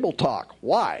the table talk.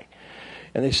 Why?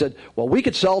 And they said, well, we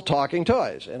could sell talking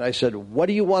toys. And I said, what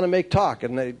do you want to make talk?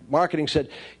 And the marketing said,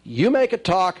 you make it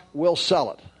talk, we'll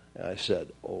sell it. And I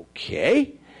said,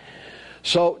 okay.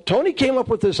 So Tony came up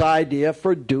with this idea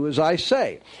for Do As I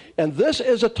Say. And this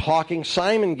is a talking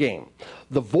Simon game.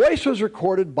 The voice was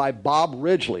recorded by Bob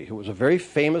Ridgely, who was a very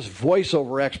famous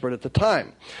voiceover expert at the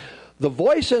time. The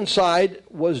voice inside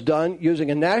was done using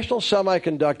a National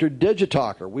Semiconductor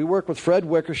digitalker. We worked with Fred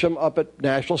Wickersham up at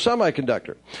National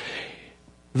Semiconductor.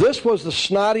 This was the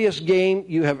snottiest game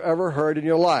you have ever heard in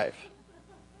your life.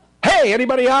 Hey,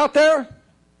 anybody out there? Are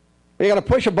you going to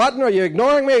push a button? Are you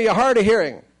ignoring me? Or are you hard of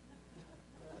hearing?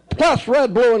 Plus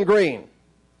red, blue, and green.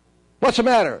 What's the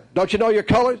matter? Don't you know your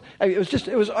colors? I mean,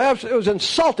 it was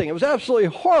insulting. It was absolutely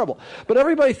horrible. But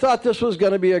everybody thought this was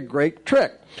going to be a great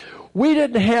trick. We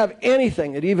didn't have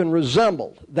anything that even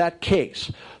resembled that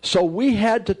case. So we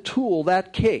had to tool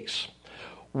that case.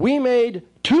 We made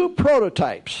 2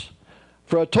 prototypes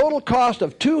for a total cost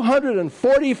of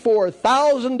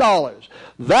 $244,000.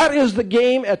 That is the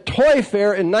game at Toy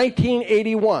Fair in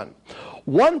 1981.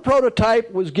 One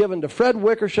prototype was given to Fred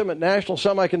Wickersham at National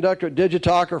Semiconductor at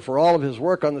Digitalker for all of his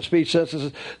work on the speech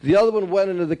synthesis. The other one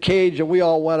went into the cage, and we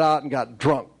all went out and got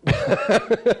drunk.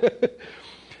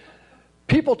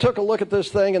 People took a look at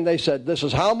this thing, and they said, this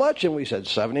is how much? And we said,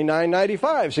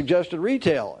 $79.95, suggested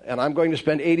retail. And I'm going to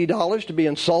spend $80 to be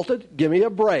insulted? Give me a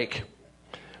break.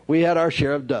 We had our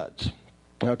share of duds.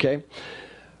 Okay?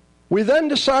 We then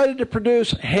decided to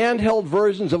produce handheld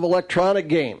versions of electronic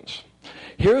games.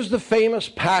 Here's the famous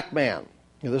Pac-Man.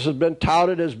 This has been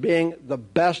touted as being the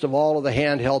best of all of the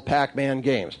handheld Pac-Man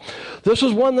games. This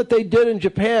was one that they did in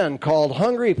Japan called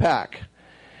Hungry Pac.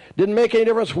 Didn't make any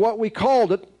difference what we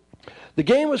called it. The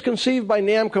game was conceived by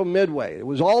Namco Midway. It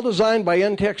was all designed by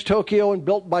Entex Tokyo and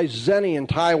built by Zenny in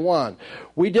Taiwan.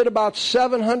 We did about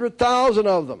 700,000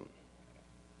 of them.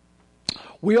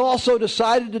 We also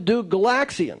decided to do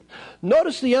Galaxian.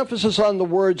 Notice the emphasis on the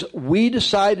words we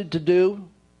decided to do.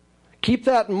 Keep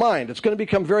that in mind. It's going to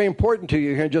become very important to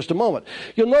you here in just a moment.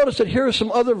 You'll notice that here are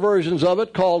some other versions of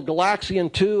it called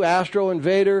Galaxian 2, Astro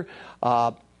Invader,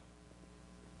 and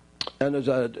there's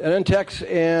an Entex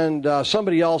and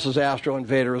somebody else's Astro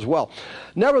Invader as well.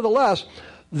 Nevertheless,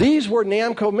 these were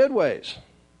Namco Midways.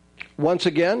 Once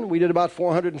again, we did about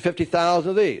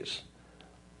 450,000 of these.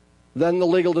 Then the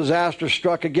legal disaster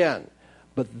struck again.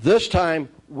 But this time,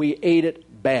 we ate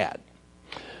it bad.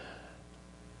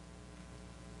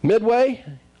 Midway,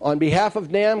 on behalf of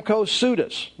Namco, sued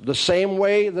us the same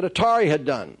way that Atari had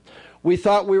done. We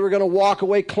thought we were going to walk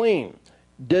away clean.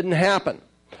 Didn't happen.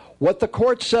 What the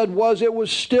court said was it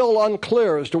was still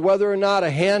unclear as to whether or not a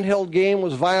handheld game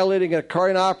was violating a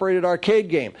coin-operated arcade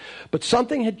game. But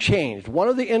something had changed. One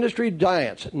of the industry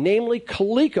giants, namely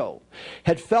Coleco,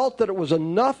 had felt that it was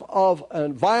enough of a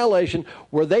violation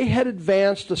where they had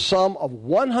advanced the sum of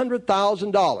 $100,000,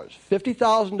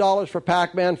 $50,000 for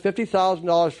Pac-Man,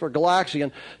 $50,000 for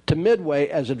Galaxian, to Midway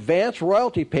as advance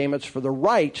royalty payments for the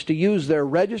rights to use their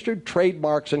registered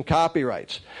trademarks and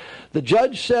copyrights. The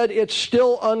judge said it's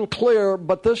still unclear,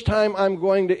 but this time I'm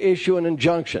going to issue an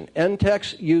injunction.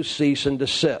 Entex, you cease and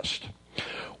desist.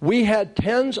 We had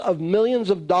tens of millions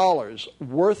of dollars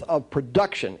worth of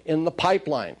production in the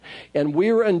pipeline, and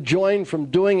we were enjoined from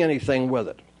doing anything with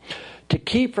it. To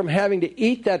keep from having to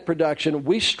eat that production,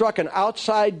 we struck an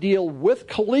outside deal with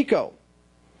Coleco,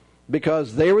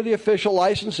 because they were the official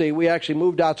licensee. We actually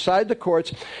moved outside the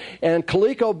courts, and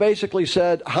Coleco basically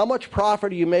said, how much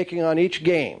profit are you making on each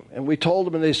game? And we told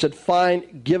them, and they said,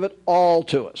 fine, give it all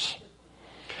to us.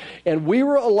 And we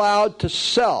were allowed to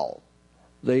sell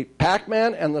the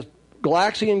Pac-Man and the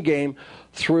Galaxian game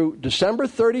through December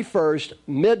 31st,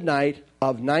 midnight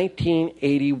of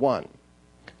 1981.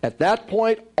 At that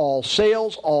point, all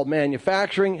sales, all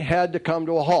manufacturing had to come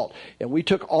to a halt. And we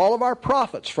took all of our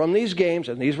profits from these games,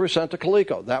 and these were sent to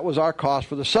Coleco. That was our cost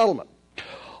for the settlement.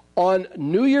 On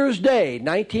New Year's Day,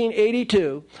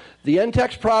 1982, the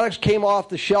Entex products came off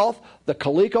the shelf, the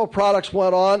Coleco products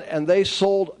went on, and they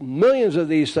sold millions of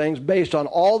these things based on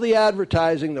all the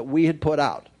advertising that we had put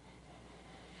out.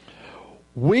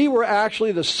 We were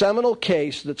actually the seminal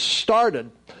case that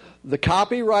started the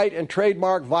copyright and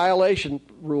trademark violation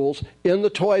rules in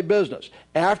the toy business.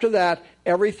 After that,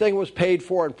 everything was paid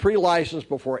for and pre-licensed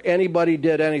before anybody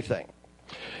did anything.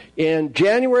 In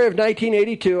January of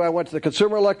 1982, I went to the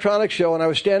Consumer Electronics Show, and I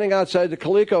was standing outside the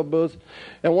Coleco booth,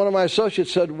 and one of my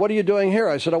associates said, what are you doing here?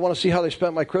 I said, I want to see how they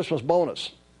spent my Christmas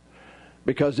bonus,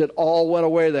 because it all went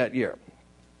away that year.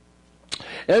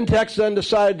 Entex then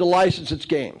decided to license its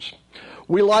games.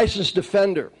 We licensed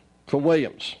Defender from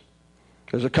Williams.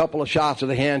 There's a couple of shots of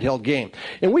the handheld game.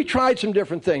 And we tried some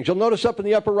different things. You'll notice up in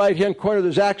the upper right-hand corner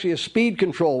there's actually a speed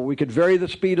control. We could vary the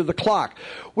speed of the clock.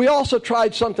 We also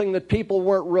tried something that people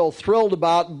weren't real thrilled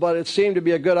about, but it seemed to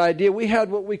be a good idea. We had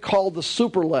what we called the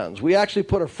super lens. We actually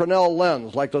put a Fresnel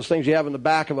lens, like those things you have in the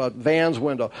back of a van's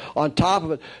window, on top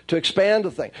of it to expand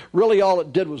the thing. Really all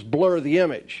it did was blur the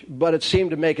image, but it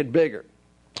seemed to make it bigger.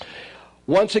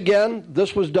 Once again,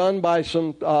 this was done by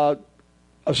some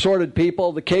assorted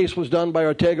people. The case was done by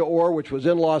Ortega Orr, which was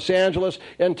in Los Angeles.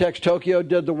 Entex Tokyo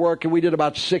did the work, and we did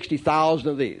about 60,000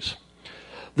 of these.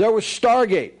 There was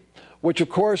Stargate, which of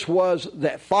course was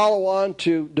the follow-on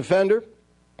to Defender.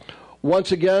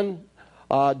 Once again,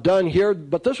 done here,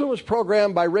 but this one was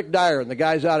programmed by Rick Dyer and the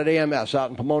guys out at AMS out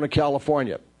in Pomona,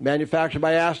 California. Manufactured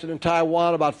by Aston in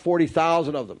Taiwan, about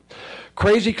 40,000 of them.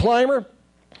 Crazy Climber,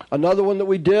 another one that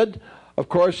we did. Of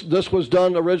course, this was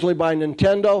done originally by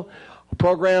Nintendo,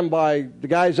 programmed by the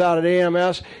guys out at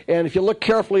AMS. And if you look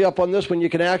carefully up on this one, you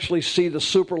can actually see the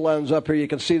super lens up here. You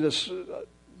can see this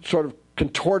sort of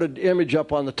contorted image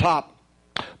up on the top.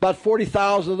 About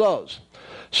 40,000 of those.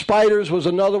 Spiders was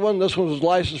another one. This one was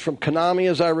licensed from Konami,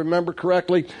 as I remember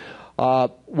correctly.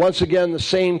 Once again, the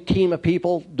same team of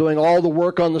people doing all the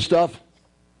work on the stuff.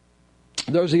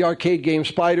 There's the arcade game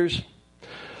Spiders.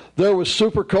 There was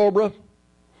Super Cobra.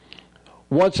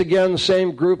 Once again, the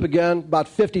same group again, about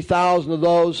 50,000 of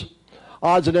those.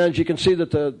 Odds and ends, you can see that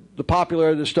the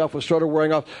popularity of this stuff was sort of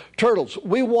wearing off. Turtles,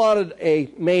 we wanted a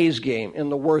maze game in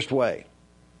the worst way.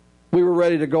 We were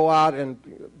ready to go out and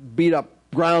beat up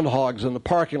groundhogs in the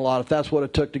parking lot if that's what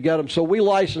it took to get them. So we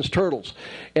licensed Turtles.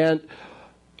 And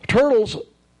Turtles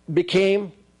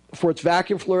became, for its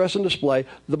vacuum fluorescent display,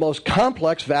 the most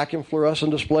complex vacuum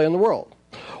fluorescent display in the world.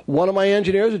 One of my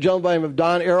engineers, a gentleman by the name of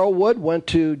Don Arrowwood, went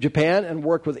to Japan and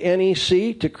worked with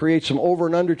NEC to create some over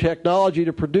and under technology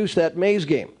to produce that maze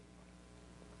game.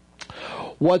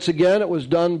 Once again, it was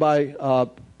done by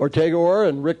Ortega Orr,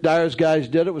 and Rick Dyer's guys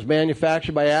did it. It was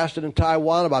manufactured by Aston in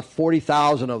Taiwan. About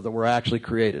 40,000 of them were actually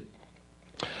created.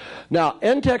 Now,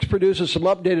 Entex produces some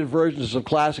updated versions of some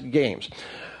classic games.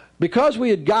 Because we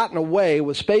had gotten away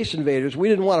with Space Invaders, we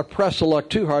didn't want to press the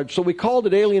luck too hard, so we called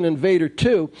it Alien Invader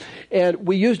 2, and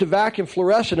we used a vacuum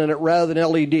fluorescent in it rather than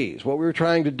LEDs. What we were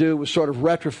trying to do was sort of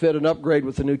retrofit and upgrade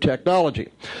with the new technology.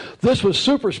 This was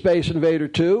Super Space Invader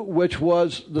 2, which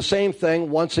was the same thing,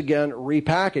 once again,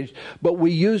 repackaged, but we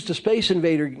used the Space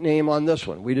Invader name on this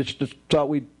one. We just thought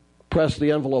we'd press the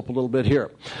envelope a little bit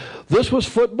here. This was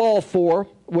Football 4,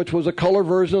 which was a color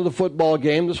version of the football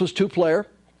game. This was two-player.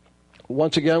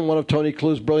 Once again, one of Tony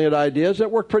Clue's brilliant ideas. It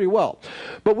worked pretty well.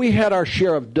 But we had our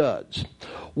share of duds.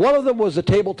 One of them was the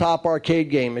tabletop arcade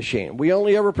game machine. We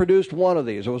only ever produced one of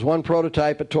these. There was one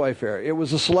prototype at Toy Fair. It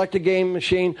was a selected game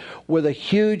machine with a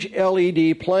huge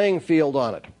LED playing field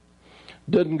on it.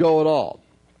 Didn't go at all.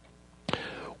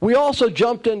 We also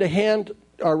jumped into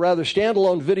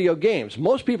standalone video games.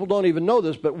 Most people don't even know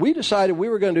this, but we decided we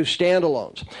were going to do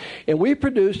standalones. And we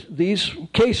produced these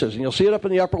cases, and you'll see it up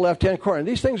in the upper left-hand corner. And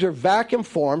these things are vacuum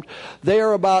formed. They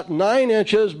are about 9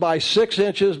 inches by 6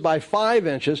 inches by 5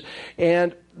 inches,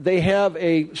 and they have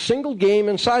a single game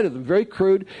inside of them, very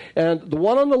crude. And the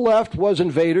one on the left was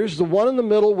Invaders. The one in the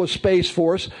middle was Space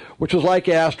Force, which was like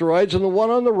asteroids. And the one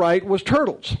on the right was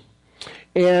Turtles.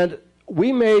 And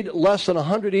we made less than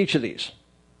 100 each of these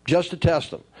just to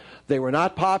test them. They were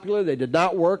not popular. They did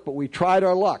not work, but we tried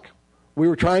our luck. We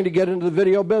were trying to get into the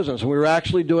video business, and we were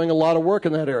actually doing a lot of work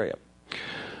in that area.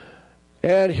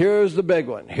 And here's the big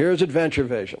one. Here's Adventure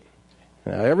Vision.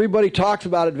 Now, everybody talks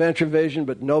about Adventure Vision,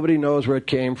 but nobody knows where it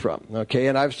came from. Okay,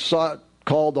 and I've saw it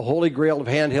called the Holy Grail of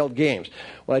handheld games.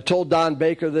 When I told Don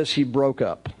Baker this, he broke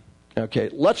up. Okay,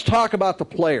 let's talk about the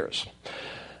players.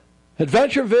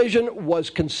 Adventure Vision was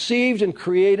conceived and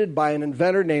created by an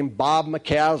inventor named Bob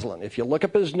McCaslin. If you look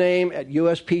up his name at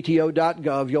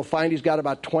uspto.gov, you'll find he's got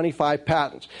about 25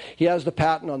 patents. He has the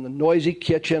patent on the Noisy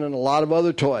Kitchen and a lot of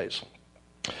other toys.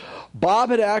 Bob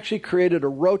had actually created a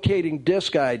rotating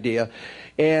disc idea,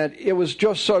 and it was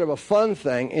just sort of a fun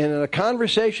thing. And in a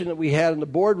conversation that we had in the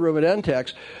boardroom at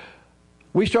Entex,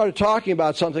 we started talking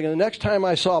about something, and the next time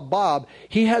I saw Bob,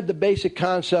 he had the basic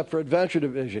concept for Adventure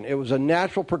Division. It was a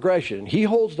natural progression. He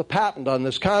holds the patent on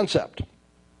this concept.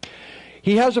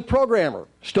 He has a programmer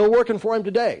still working for him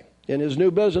today in his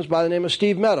new business by the name of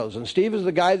Steve Meadows. And Steve is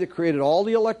the guy that created all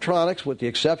the electronics with the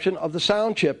exception of the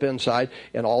sound chip inside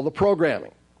and all the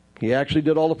programming. He actually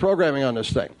did all the programming on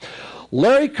this thing.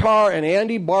 Larry Carr and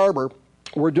Andy Barber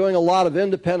were doing a lot of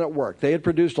independent work. They had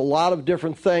produced a lot of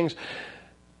different things.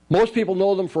 Most people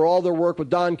know them for all their work with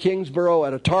Don Kingsborough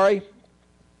at Atari.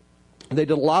 They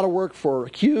did a lot of work for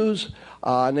Hughes,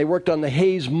 and they worked on the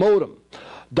Hayes modem.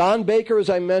 Don Baker, as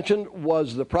I mentioned,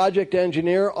 was the project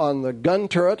engineer on the gun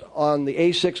turret on the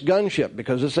A6 gunship,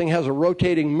 because this thing has a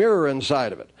rotating mirror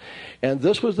inside of it. And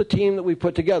this was the team that we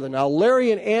put together. Now,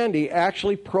 Larry and Andy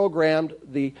actually programmed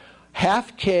the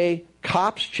half-K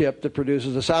COPS chip that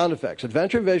produces the sound effects.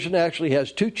 Adventure Vision actually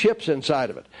has 2 chips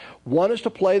inside of it. One is to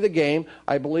play the game.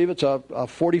 I believe it's a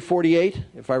 4048,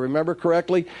 if I remember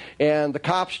correctly, and the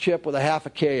COPS chip with a half a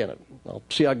K in it. I'll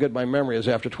see how good my memory is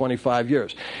after 25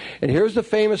 years. And here's the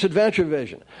famous Adventure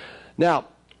Vision. Now,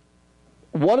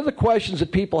 one of the questions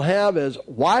that people have is,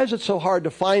 why is it so hard to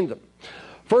find them?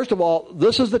 First of all,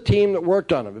 this is the team that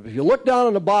worked on them. If you look down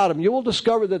on the bottom, you will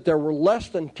discover that there were less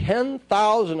than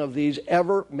 10,000 of these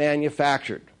ever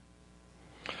manufactured.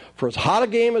 For as hot a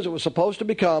game as it was supposed to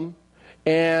become,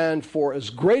 and for as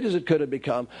great as it could have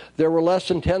become, there were less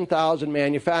than 10,000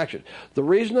 manufactured. The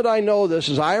reason that I know this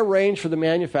is I arranged for the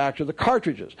manufacture of the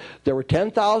cartridges. There were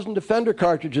 10,000 Defender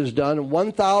cartridges done and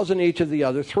 1,000 each of the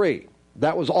other 3.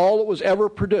 That was all that was ever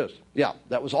produced. Yeah,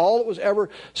 that was all that was ever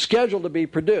scheduled to be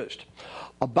produced.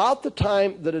 About the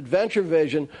time that Adventure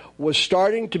Vision was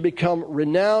starting to become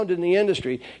renowned in the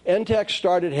industry, Entex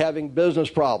started having business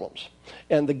problems.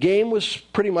 And the game was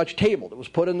pretty much tabled. It was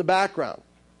put in the background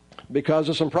because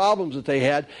of some problems that they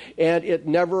had, and it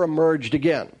never emerged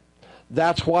again.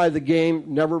 That's why the game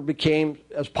never became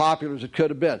as popular as it could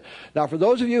have been. Now, for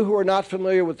those of you who are not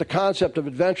familiar with the concept of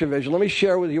Adventure Vision, let me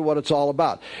share with you what it's all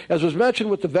about. As was mentioned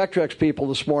with the Vectrex people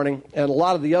this morning, and a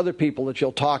lot of the other people that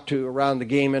you'll talk to around the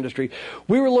game industry,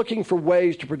 we were looking for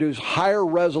ways to produce higher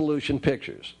resolution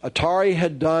pictures. Atari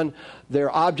had done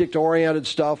their object-oriented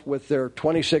stuff with their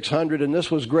 2600, and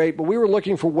this was great, but we were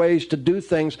looking for ways to do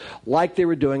things like they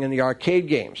were doing in the arcade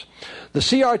games. The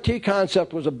CRT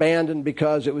concept was abandoned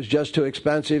because it was just too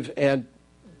expensive, and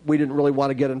we didn't really want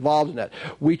to get involved in that.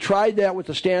 We tried that with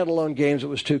the standalone games. It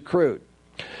was too crude.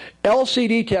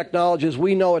 LCD technology, as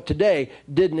we know it today,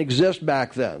 didn't exist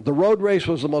back then. The road race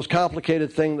was the most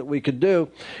complicated thing that we could do,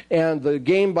 and the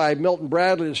game by Milton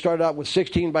Bradley that started out with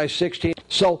 16 by 16.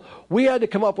 So we had to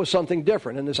come up with something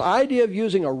different, and this idea of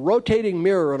using a rotating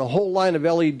mirror and a whole line of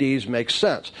LEDs makes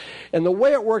sense. And the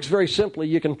way it works very simply,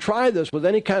 you can try this with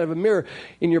any kind of a mirror.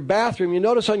 In your bathroom, you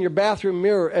notice on your bathroom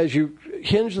mirror, as you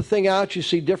hinge the thing out, you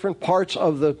see different parts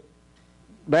of the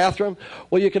bathroom.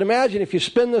 Well, you can imagine if you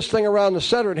spin this thing around the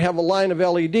center and have a line of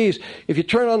LEDs, if you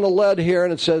turn on the LED here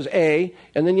and it says A,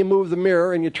 and then you move the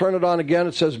mirror and you turn it on again,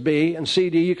 it says B, and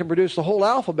C, D, you can produce the whole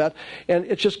alphabet, and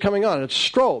it's just coming on. It's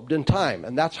strobed in time,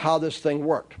 and that's how this thing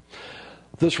worked.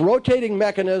 This rotating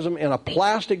mechanism in a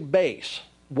plastic base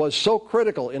was so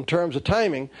critical in terms of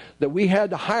timing that we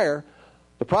had to hire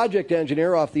the project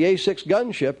engineer off the A6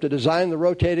 gunship to design the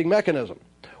rotating mechanism.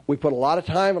 We put a lot of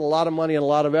time and a lot of money and a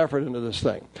lot of effort into this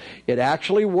thing. It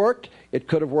actually worked. It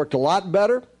could have worked a lot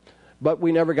better, but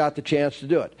we never got the chance to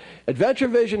do it. Adventure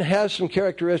Vision has some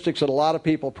characteristics that a lot of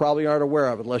people probably aren't aware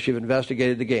of unless you've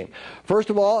investigated the game.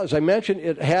 First of all, as I mentioned,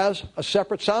 it has a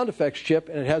separate sound effects chip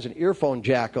and it has an earphone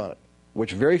jack on it,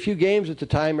 which very few games at the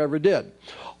time ever did.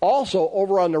 Also,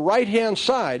 over on the right-hand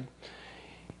side,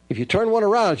 if you turn one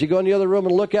around, as you go in the other room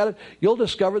and look at it, you'll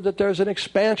discover that there's an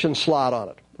expansion slot on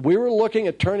it. We were looking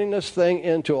at turning this thing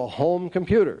into a home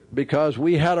computer because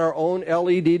we had our own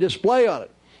LED display on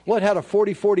it. Well, it had a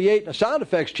 4048 and a sound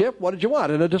effects chip. What did you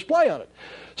want? And a display on it.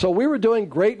 So we were doing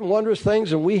great and wondrous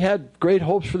things, and we had great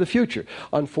hopes for the future.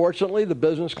 Unfortunately, the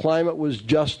business climate was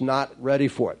just not ready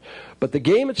for it. But the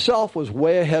game itself was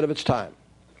way ahead of its time.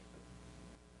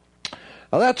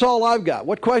 Now, that's all I've got.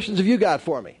 What questions have you got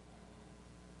for me?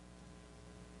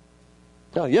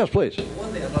 Oh, yes, please. One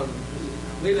thing I thought,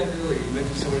 way back earlier, you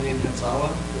mentioned someone named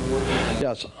Hanzawa.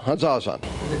 Yes, Hanzawa-san.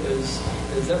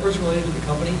 Is that person related to the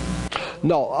company?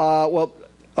 No. Well,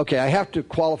 okay, I have to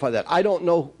qualify that. I don't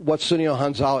know what Sunio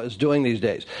Hanzawa is doing these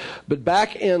days. But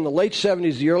back in the late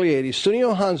 70s, the early 80s,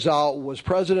 Sunio Hanzawa was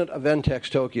president of Entex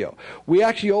Tokyo. We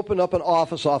actually opened up an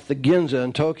office off the Ginza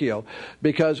in Tokyo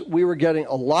because we were getting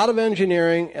a lot of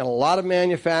engineering and a lot of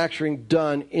manufacturing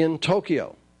done in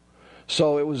Tokyo.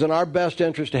 So it was in our best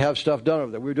interest to have stuff done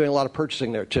over there. We were doing a lot of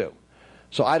purchasing there, too.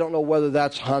 So I don't know whether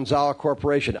that's Hanzawa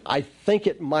Corporation. I think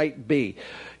it might be.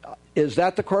 Is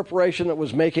that the corporation that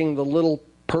was making the little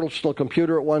personal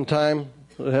computer at one time?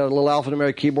 It had a little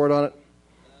alphanumeric keyboard on it?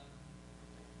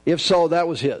 If so, that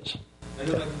was his. I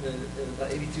know back in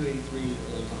about 82, 83, it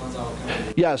was the Hanzawa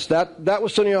company. Yes, that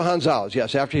was Sunio Hanzawa's,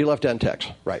 yes, after he left Entex.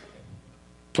 Right.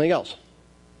 Anything else?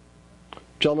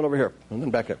 Gentleman over here, and then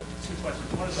back up. Two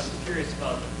questions. One is I'm curious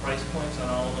about the price points on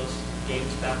all of those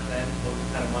games back then.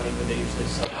 What kind of money would they usually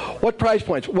sell for? What price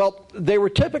points? Well, they were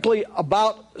typically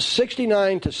about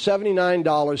 $69 to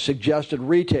 $79 suggested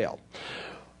retail.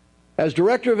 As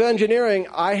director of engineering,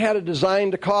 I had a design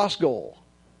to cost goal.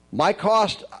 My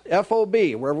cost, FOB,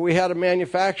 wherever we had it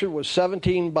manufactured, was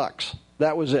 $17.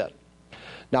 That was it.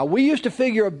 Now, we used to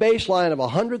figure a baseline of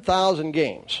 100,000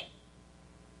 games.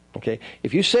 Okay,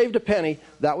 if you saved a penny,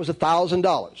 that was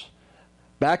 $1,000.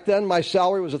 Back then, my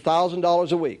salary was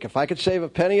 $1,000 a week. If I could save a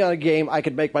penny on a game, I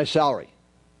could make my salary.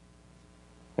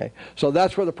 Okay, so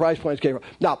that's where the price points came from.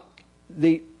 Now,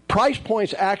 the price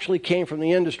points actually came from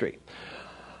the industry.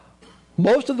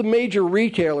 Most of the major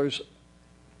retailers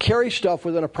carry stuff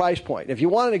within a price point. If you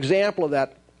want an example of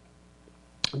that,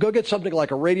 go get something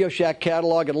like a Radio Shack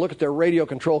catalog and look at their radio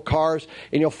control cars,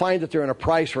 and you'll find that they're in a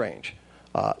price range.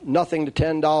 Nothing to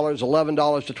 $10,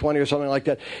 $11 to $20 or something like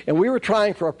that. And we were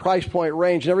trying for a price point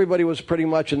range, and everybody was pretty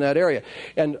much in that area.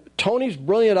 And Tony's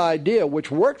brilliant idea, which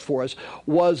worked for us,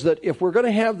 was that if we're going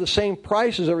to have the same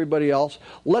price as everybody else,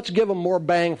 let's give them more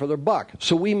bang for their buck.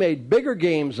 So we made bigger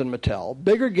games than Mattel,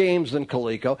 bigger games than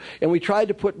Coleco, and we tried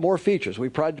to put more features. We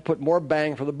tried to put more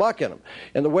bang for the buck in them.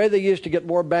 And the way they used to get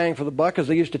more bang for the buck is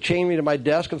they used to chain me to my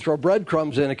desk and throw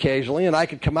breadcrumbs in occasionally, and I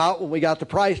could come out when we got the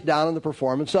price down and the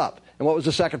performance up. And what was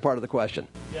the second part of the question?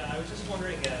 Yeah, I was just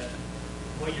wondering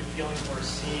what you're feeling for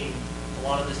seeing a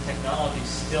lot of this technology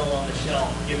still on the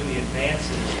shelf, given the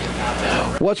advances that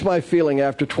have. What's my feeling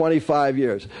after 25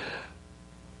 years?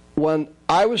 When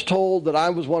I was told that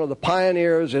I was one of the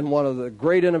pioneers and one of the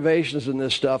great innovations in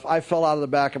this stuff, I fell out of the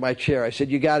back of my chair. I said,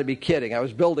 you got to be kidding. I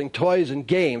was building toys and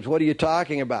games. What are you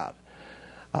talking about?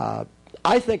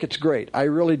 I think it's great. I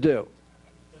really do.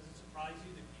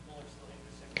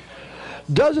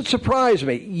 Does it surprise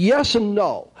me? Yes and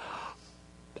no.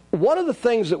 One of the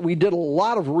things that we did a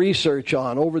lot of research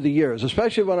on over the years,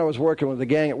 especially when I was working with the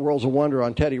gang at Worlds of Wonder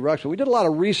on Teddy Ruxpin, we did a lot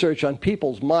of research on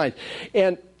people's minds.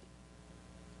 And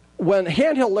when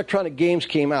handheld electronic games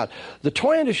came out, the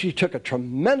toy industry took a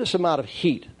tremendous amount of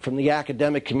heat from the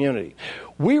academic community.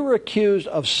 We were accused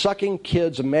of sucking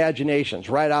kids' imaginations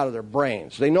right out of their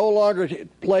brains. They no longer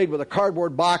played with a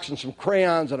cardboard box and some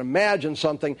crayons and imagined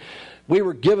something. We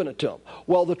were giving it to them.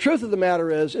 Well, the truth of the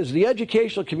matter is the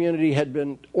educational community had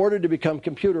been ordered to become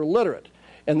computer literate,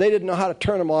 and they didn't know how to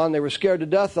turn them on. They were scared to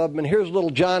death of them, and here's little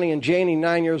Johnny and Janie,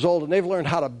 9 years old, and they've learned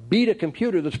how to beat a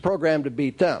computer that's programmed to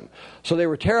beat them. So they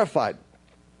were terrified.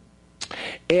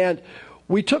 And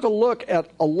we took a look at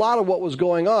a lot of what was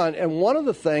going on, and one of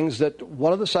the things that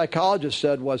one of the psychologists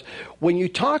said was, when you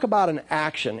talk about an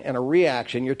action and a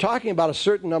reaction, you're talking about a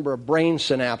certain number of brain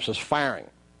synapses firing.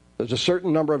 There's a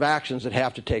certain number of actions that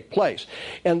have to take place.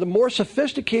 And the more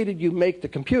sophisticated you make the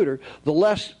computer, the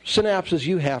less synapses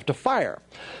you have to fire.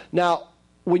 Now,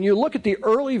 when you look at the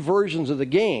early versions of the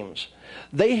games,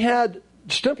 they had,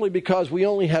 simply because we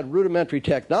only had rudimentary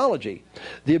technology,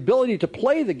 the ability to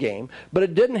play the game, but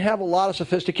it didn't have a lot of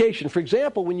sophistication. For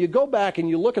example, when you go back and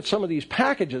you look at some of these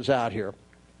packages out here,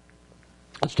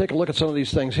 let's take a look at some of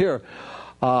these things here.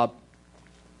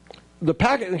 The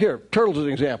package here, turtles is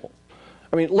an example.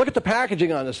 I mean, look at the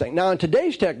packaging on this thing. Now, in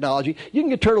today's technology, you can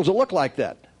get turtles that look like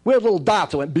that. We had little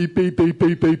dots that went beep, beep, beep,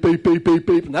 beep, beep, beep, beep, beep,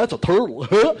 beep, and that's a turtle.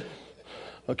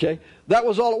 Okay? That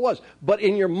was all it was. But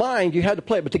in your mind, you had to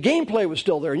play it. But the gameplay was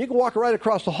still there. And you can walk right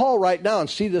across the hall right now and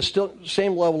see the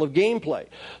same level of gameplay.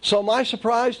 So am I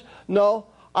surprised? No.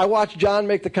 I watched John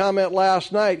make the comment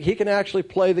last night. He can actually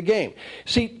play the game.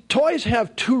 See, toys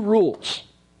have two rules.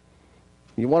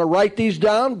 You want to write these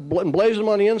down and blaze them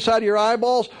on the inside of your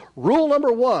eyeballs? Rule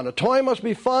number 1, a toy must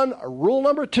be fun. Rule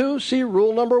number 2, see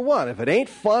rule number 1. If it ain't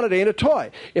fun, it ain't a toy.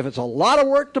 If it's a lot of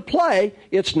work to play,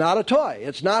 it's not a toy.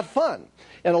 It's not fun.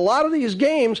 And a lot of these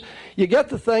games, you get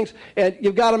the things, and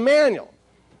you've got a manual.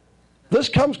 This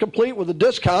comes complete with a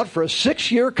discount for a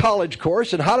 6-year college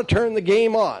course and how to turn the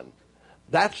game on.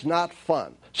 That's not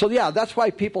fun. So, yeah, that's why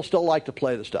people still like to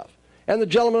play the stuff. And the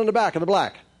gentleman in the back in the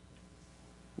black.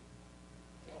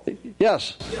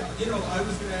 Yes? Yeah, I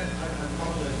was going to add, I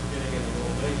apologize for getting in a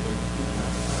little late,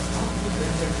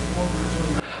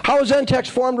 but how was Entex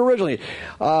formed originally?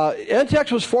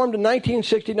 Entex was formed in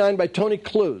 1969 by Tony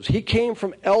Clues. He came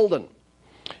from Eldon,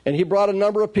 and he brought a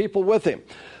number of people with him.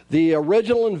 The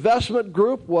original investment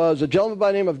group was a gentleman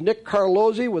by the name of Nick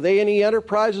Carlozzi with A&E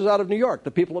Enterprises out of New York,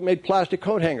 the people that made plastic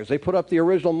coat hangers. They put up the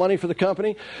original money for the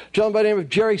company. A gentleman by the name of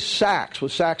Jerry Sachs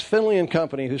with Sachs Finley and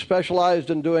Company, who specialized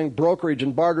in doing brokerage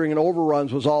and bartering and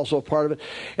overruns, was also a part of it.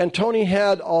 And Tony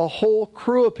had a whole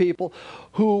crew of people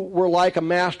who were like a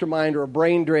mastermind or a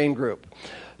brain drain group.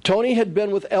 Tony had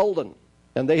been with Eldon,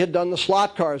 and they had done the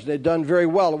slot cars, and they'd done very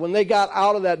well. And when they got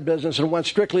out of that business and went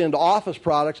strictly into office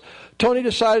products, Tony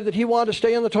decided that he wanted to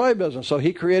stay in the toy business, so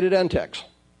he created Entex.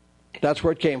 That's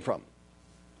where it came from.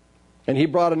 And he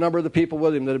brought a number of the people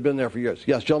with him that had been there for years.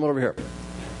 Yes, gentleman over here.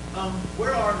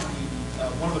 where are the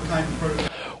one-of-a-kind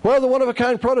prototypes? Where are the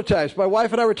one-of-a-kind prototypes? My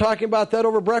wife and I were talking about that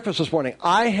over breakfast this morning.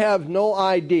 I have no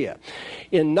idea.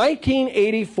 In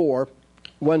 1984,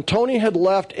 when Tony had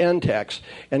left Entex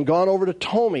and gone over to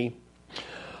Tomy,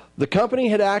 the company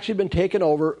had actually been taken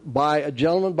over by a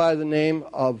gentleman by the name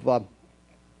of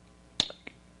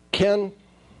Ken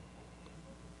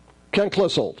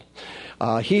Clissold.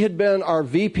 He had been our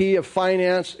VP of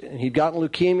finance, and he'd gotten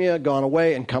leukemia, gone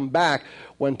away, and come back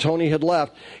when Tony had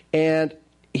left. And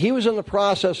he was in the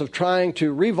process of trying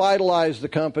to revitalize the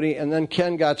company, and then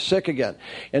Ken got sick again.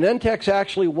 And Entex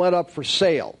actually went up for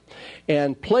sale.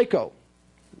 And Placo,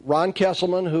 Ron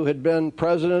Kesselman, who had been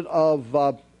president of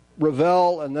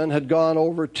Revell and then had gone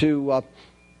over to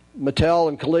Mattel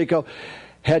and Coleco,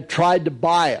 had tried to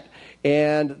buy it.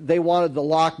 And they wanted the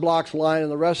lock blocks line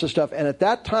and the rest of the stuff. And at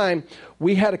that time,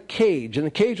 we had a cage. And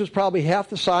the cage was probably half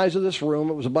the size of this room.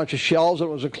 It was a bunch of shelves.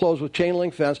 And it was enclosed with chain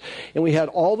link fence. And we had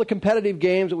all the competitive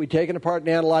games that we'd taken apart and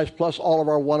analyzed, plus all of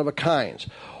our one-of-a-kinds.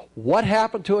 What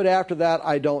happened to it after that,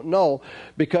 I don't know.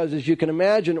 Because as you can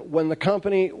imagine, when the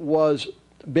company was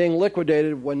being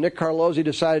liquidated, when Nick Carlozzi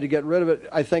decided to get rid of it,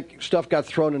 I think stuff got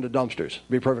thrown into dumpsters, to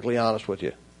be perfectly honest with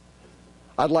you.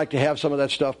 I'd like to have some of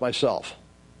that stuff myself.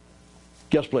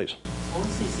 Yes, please. What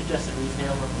was the suggested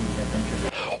retail of the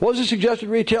Adventure? What was the suggested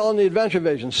retail on the Adventure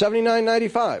Vision?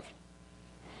 $79.95.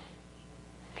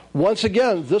 Once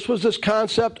again, this was this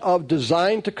concept of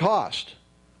design to cost.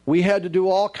 We had to do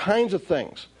all kinds of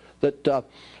things that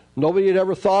nobody had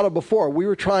ever thought of before. We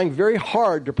were trying very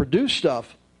hard to produce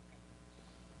stuff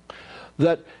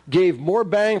that gave more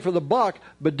bang for the buck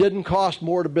but didn't cost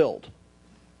more to build.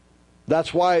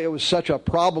 That's why it was such a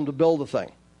problem to build the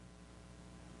thing.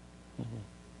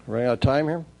 Running out of time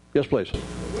here? Yes, please.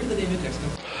 Where did the name Entex come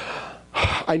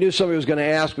from? I knew somebody was going to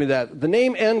ask me that. The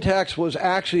name Entex was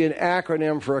actually an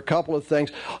acronym for a couple of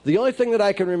things. The only thing that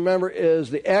I can remember is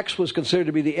the X was considered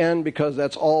to be the N because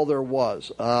that's all there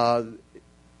was.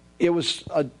 It was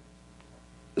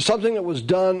something that was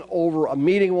done over a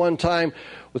meeting one time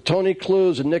with Tony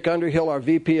Clues and Nick Underhill, our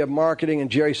VP of marketing,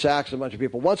 and Jerry Sachs and a bunch of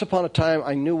people. Once upon a time,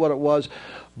 I knew what it was,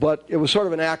 but it was sort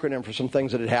of an acronym for some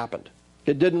things that had happened.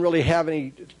 It didn't really have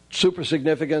any super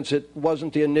significance. It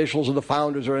wasn't the initials of the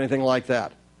founders or anything like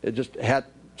that. It just had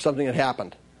something that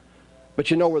happened. But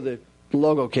you know where the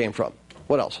logo came from.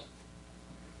 What else?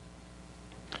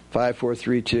 5, 4,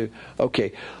 3, 2.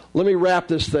 Okay, let me wrap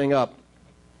this thing up.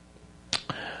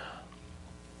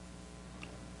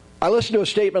 I listened to a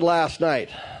statement last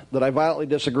night that I violently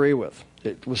disagree with.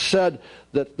 It was said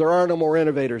that there are no more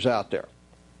innovators out there.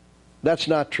 That's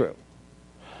not true.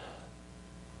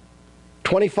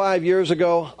 25 years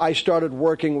ago, I started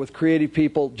working with creative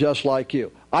people just like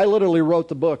you. I literally wrote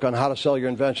the book on how to sell your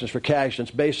inventions for cash, and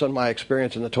it's based on my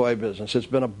experience in the toy business. It's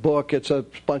been a book. It's a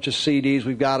bunch of CDs.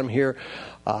 We've got them here.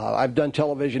 I've done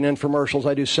television infomercials.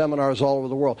 I do seminars all over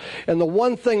the world. And the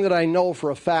one thing that I know for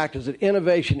a fact is that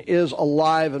innovation is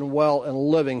alive and well and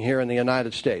living here in the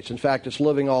United States. In fact, it's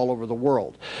living all over the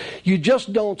world. You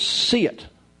just don't see it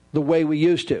the way we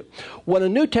used to. When a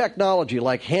new technology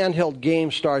like handheld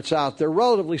games starts out, they're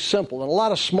relatively simple, and a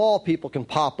lot of small people can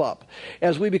pop up.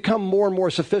 As we become more and more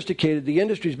sophisticated, the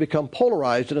industry's become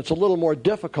polarized, and it's a little more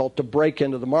difficult to break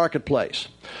into the marketplace.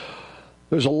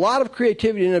 There's a lot of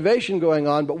creativity and innovation going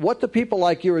on, but what the people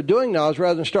like you are doing now is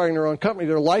rather than starting their own company,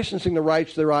 they're licensing the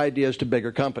rights to their ideas to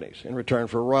bigger companies in return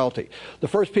for a royalty. The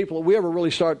first people that we ever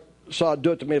really saw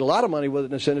do it that made a lot of money with it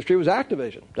in this industry was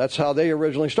Activision. That's how they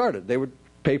originally started. They would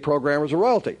pay programmers a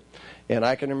royalty. And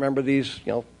I can remember these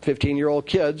 15-year-old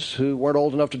kids who weren't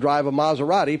old enough to drive a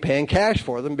Maserati paying cash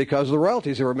for them because of the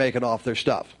royalties they were making off their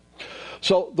stuff.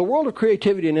 So the world of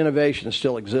creativity and innovation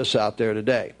still exists out there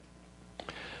today.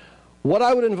 What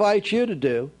I would invite you to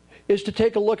do is to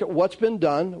take a look at what's been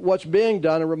done, what's being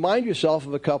done, and remind yourself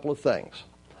of a couple of things.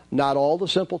 Not all the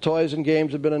simple toys and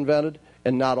games have been invented,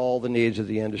 and not all the needs of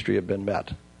the industry have been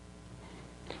met.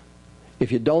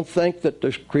 If you don't think that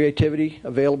there's creativity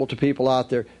available to people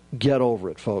out there, get over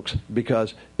it, folks,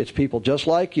 because it's people just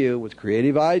like you with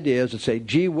creative ideas that say,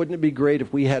 gee, wouldn't it be great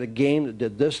if we had a game that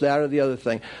did this, that, or the other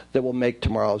thing that will make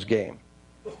tomorrow's game.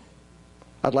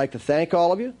 I'd like to thank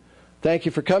all of you. Thank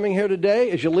you for coming here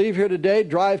today. As you leave here today,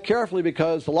 drive carefully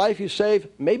because the life you save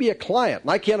may be a client,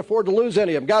 and I can't afford to lose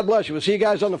any of them. God bless you. We'll see you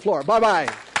guys on the floor.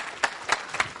 Bye-bye.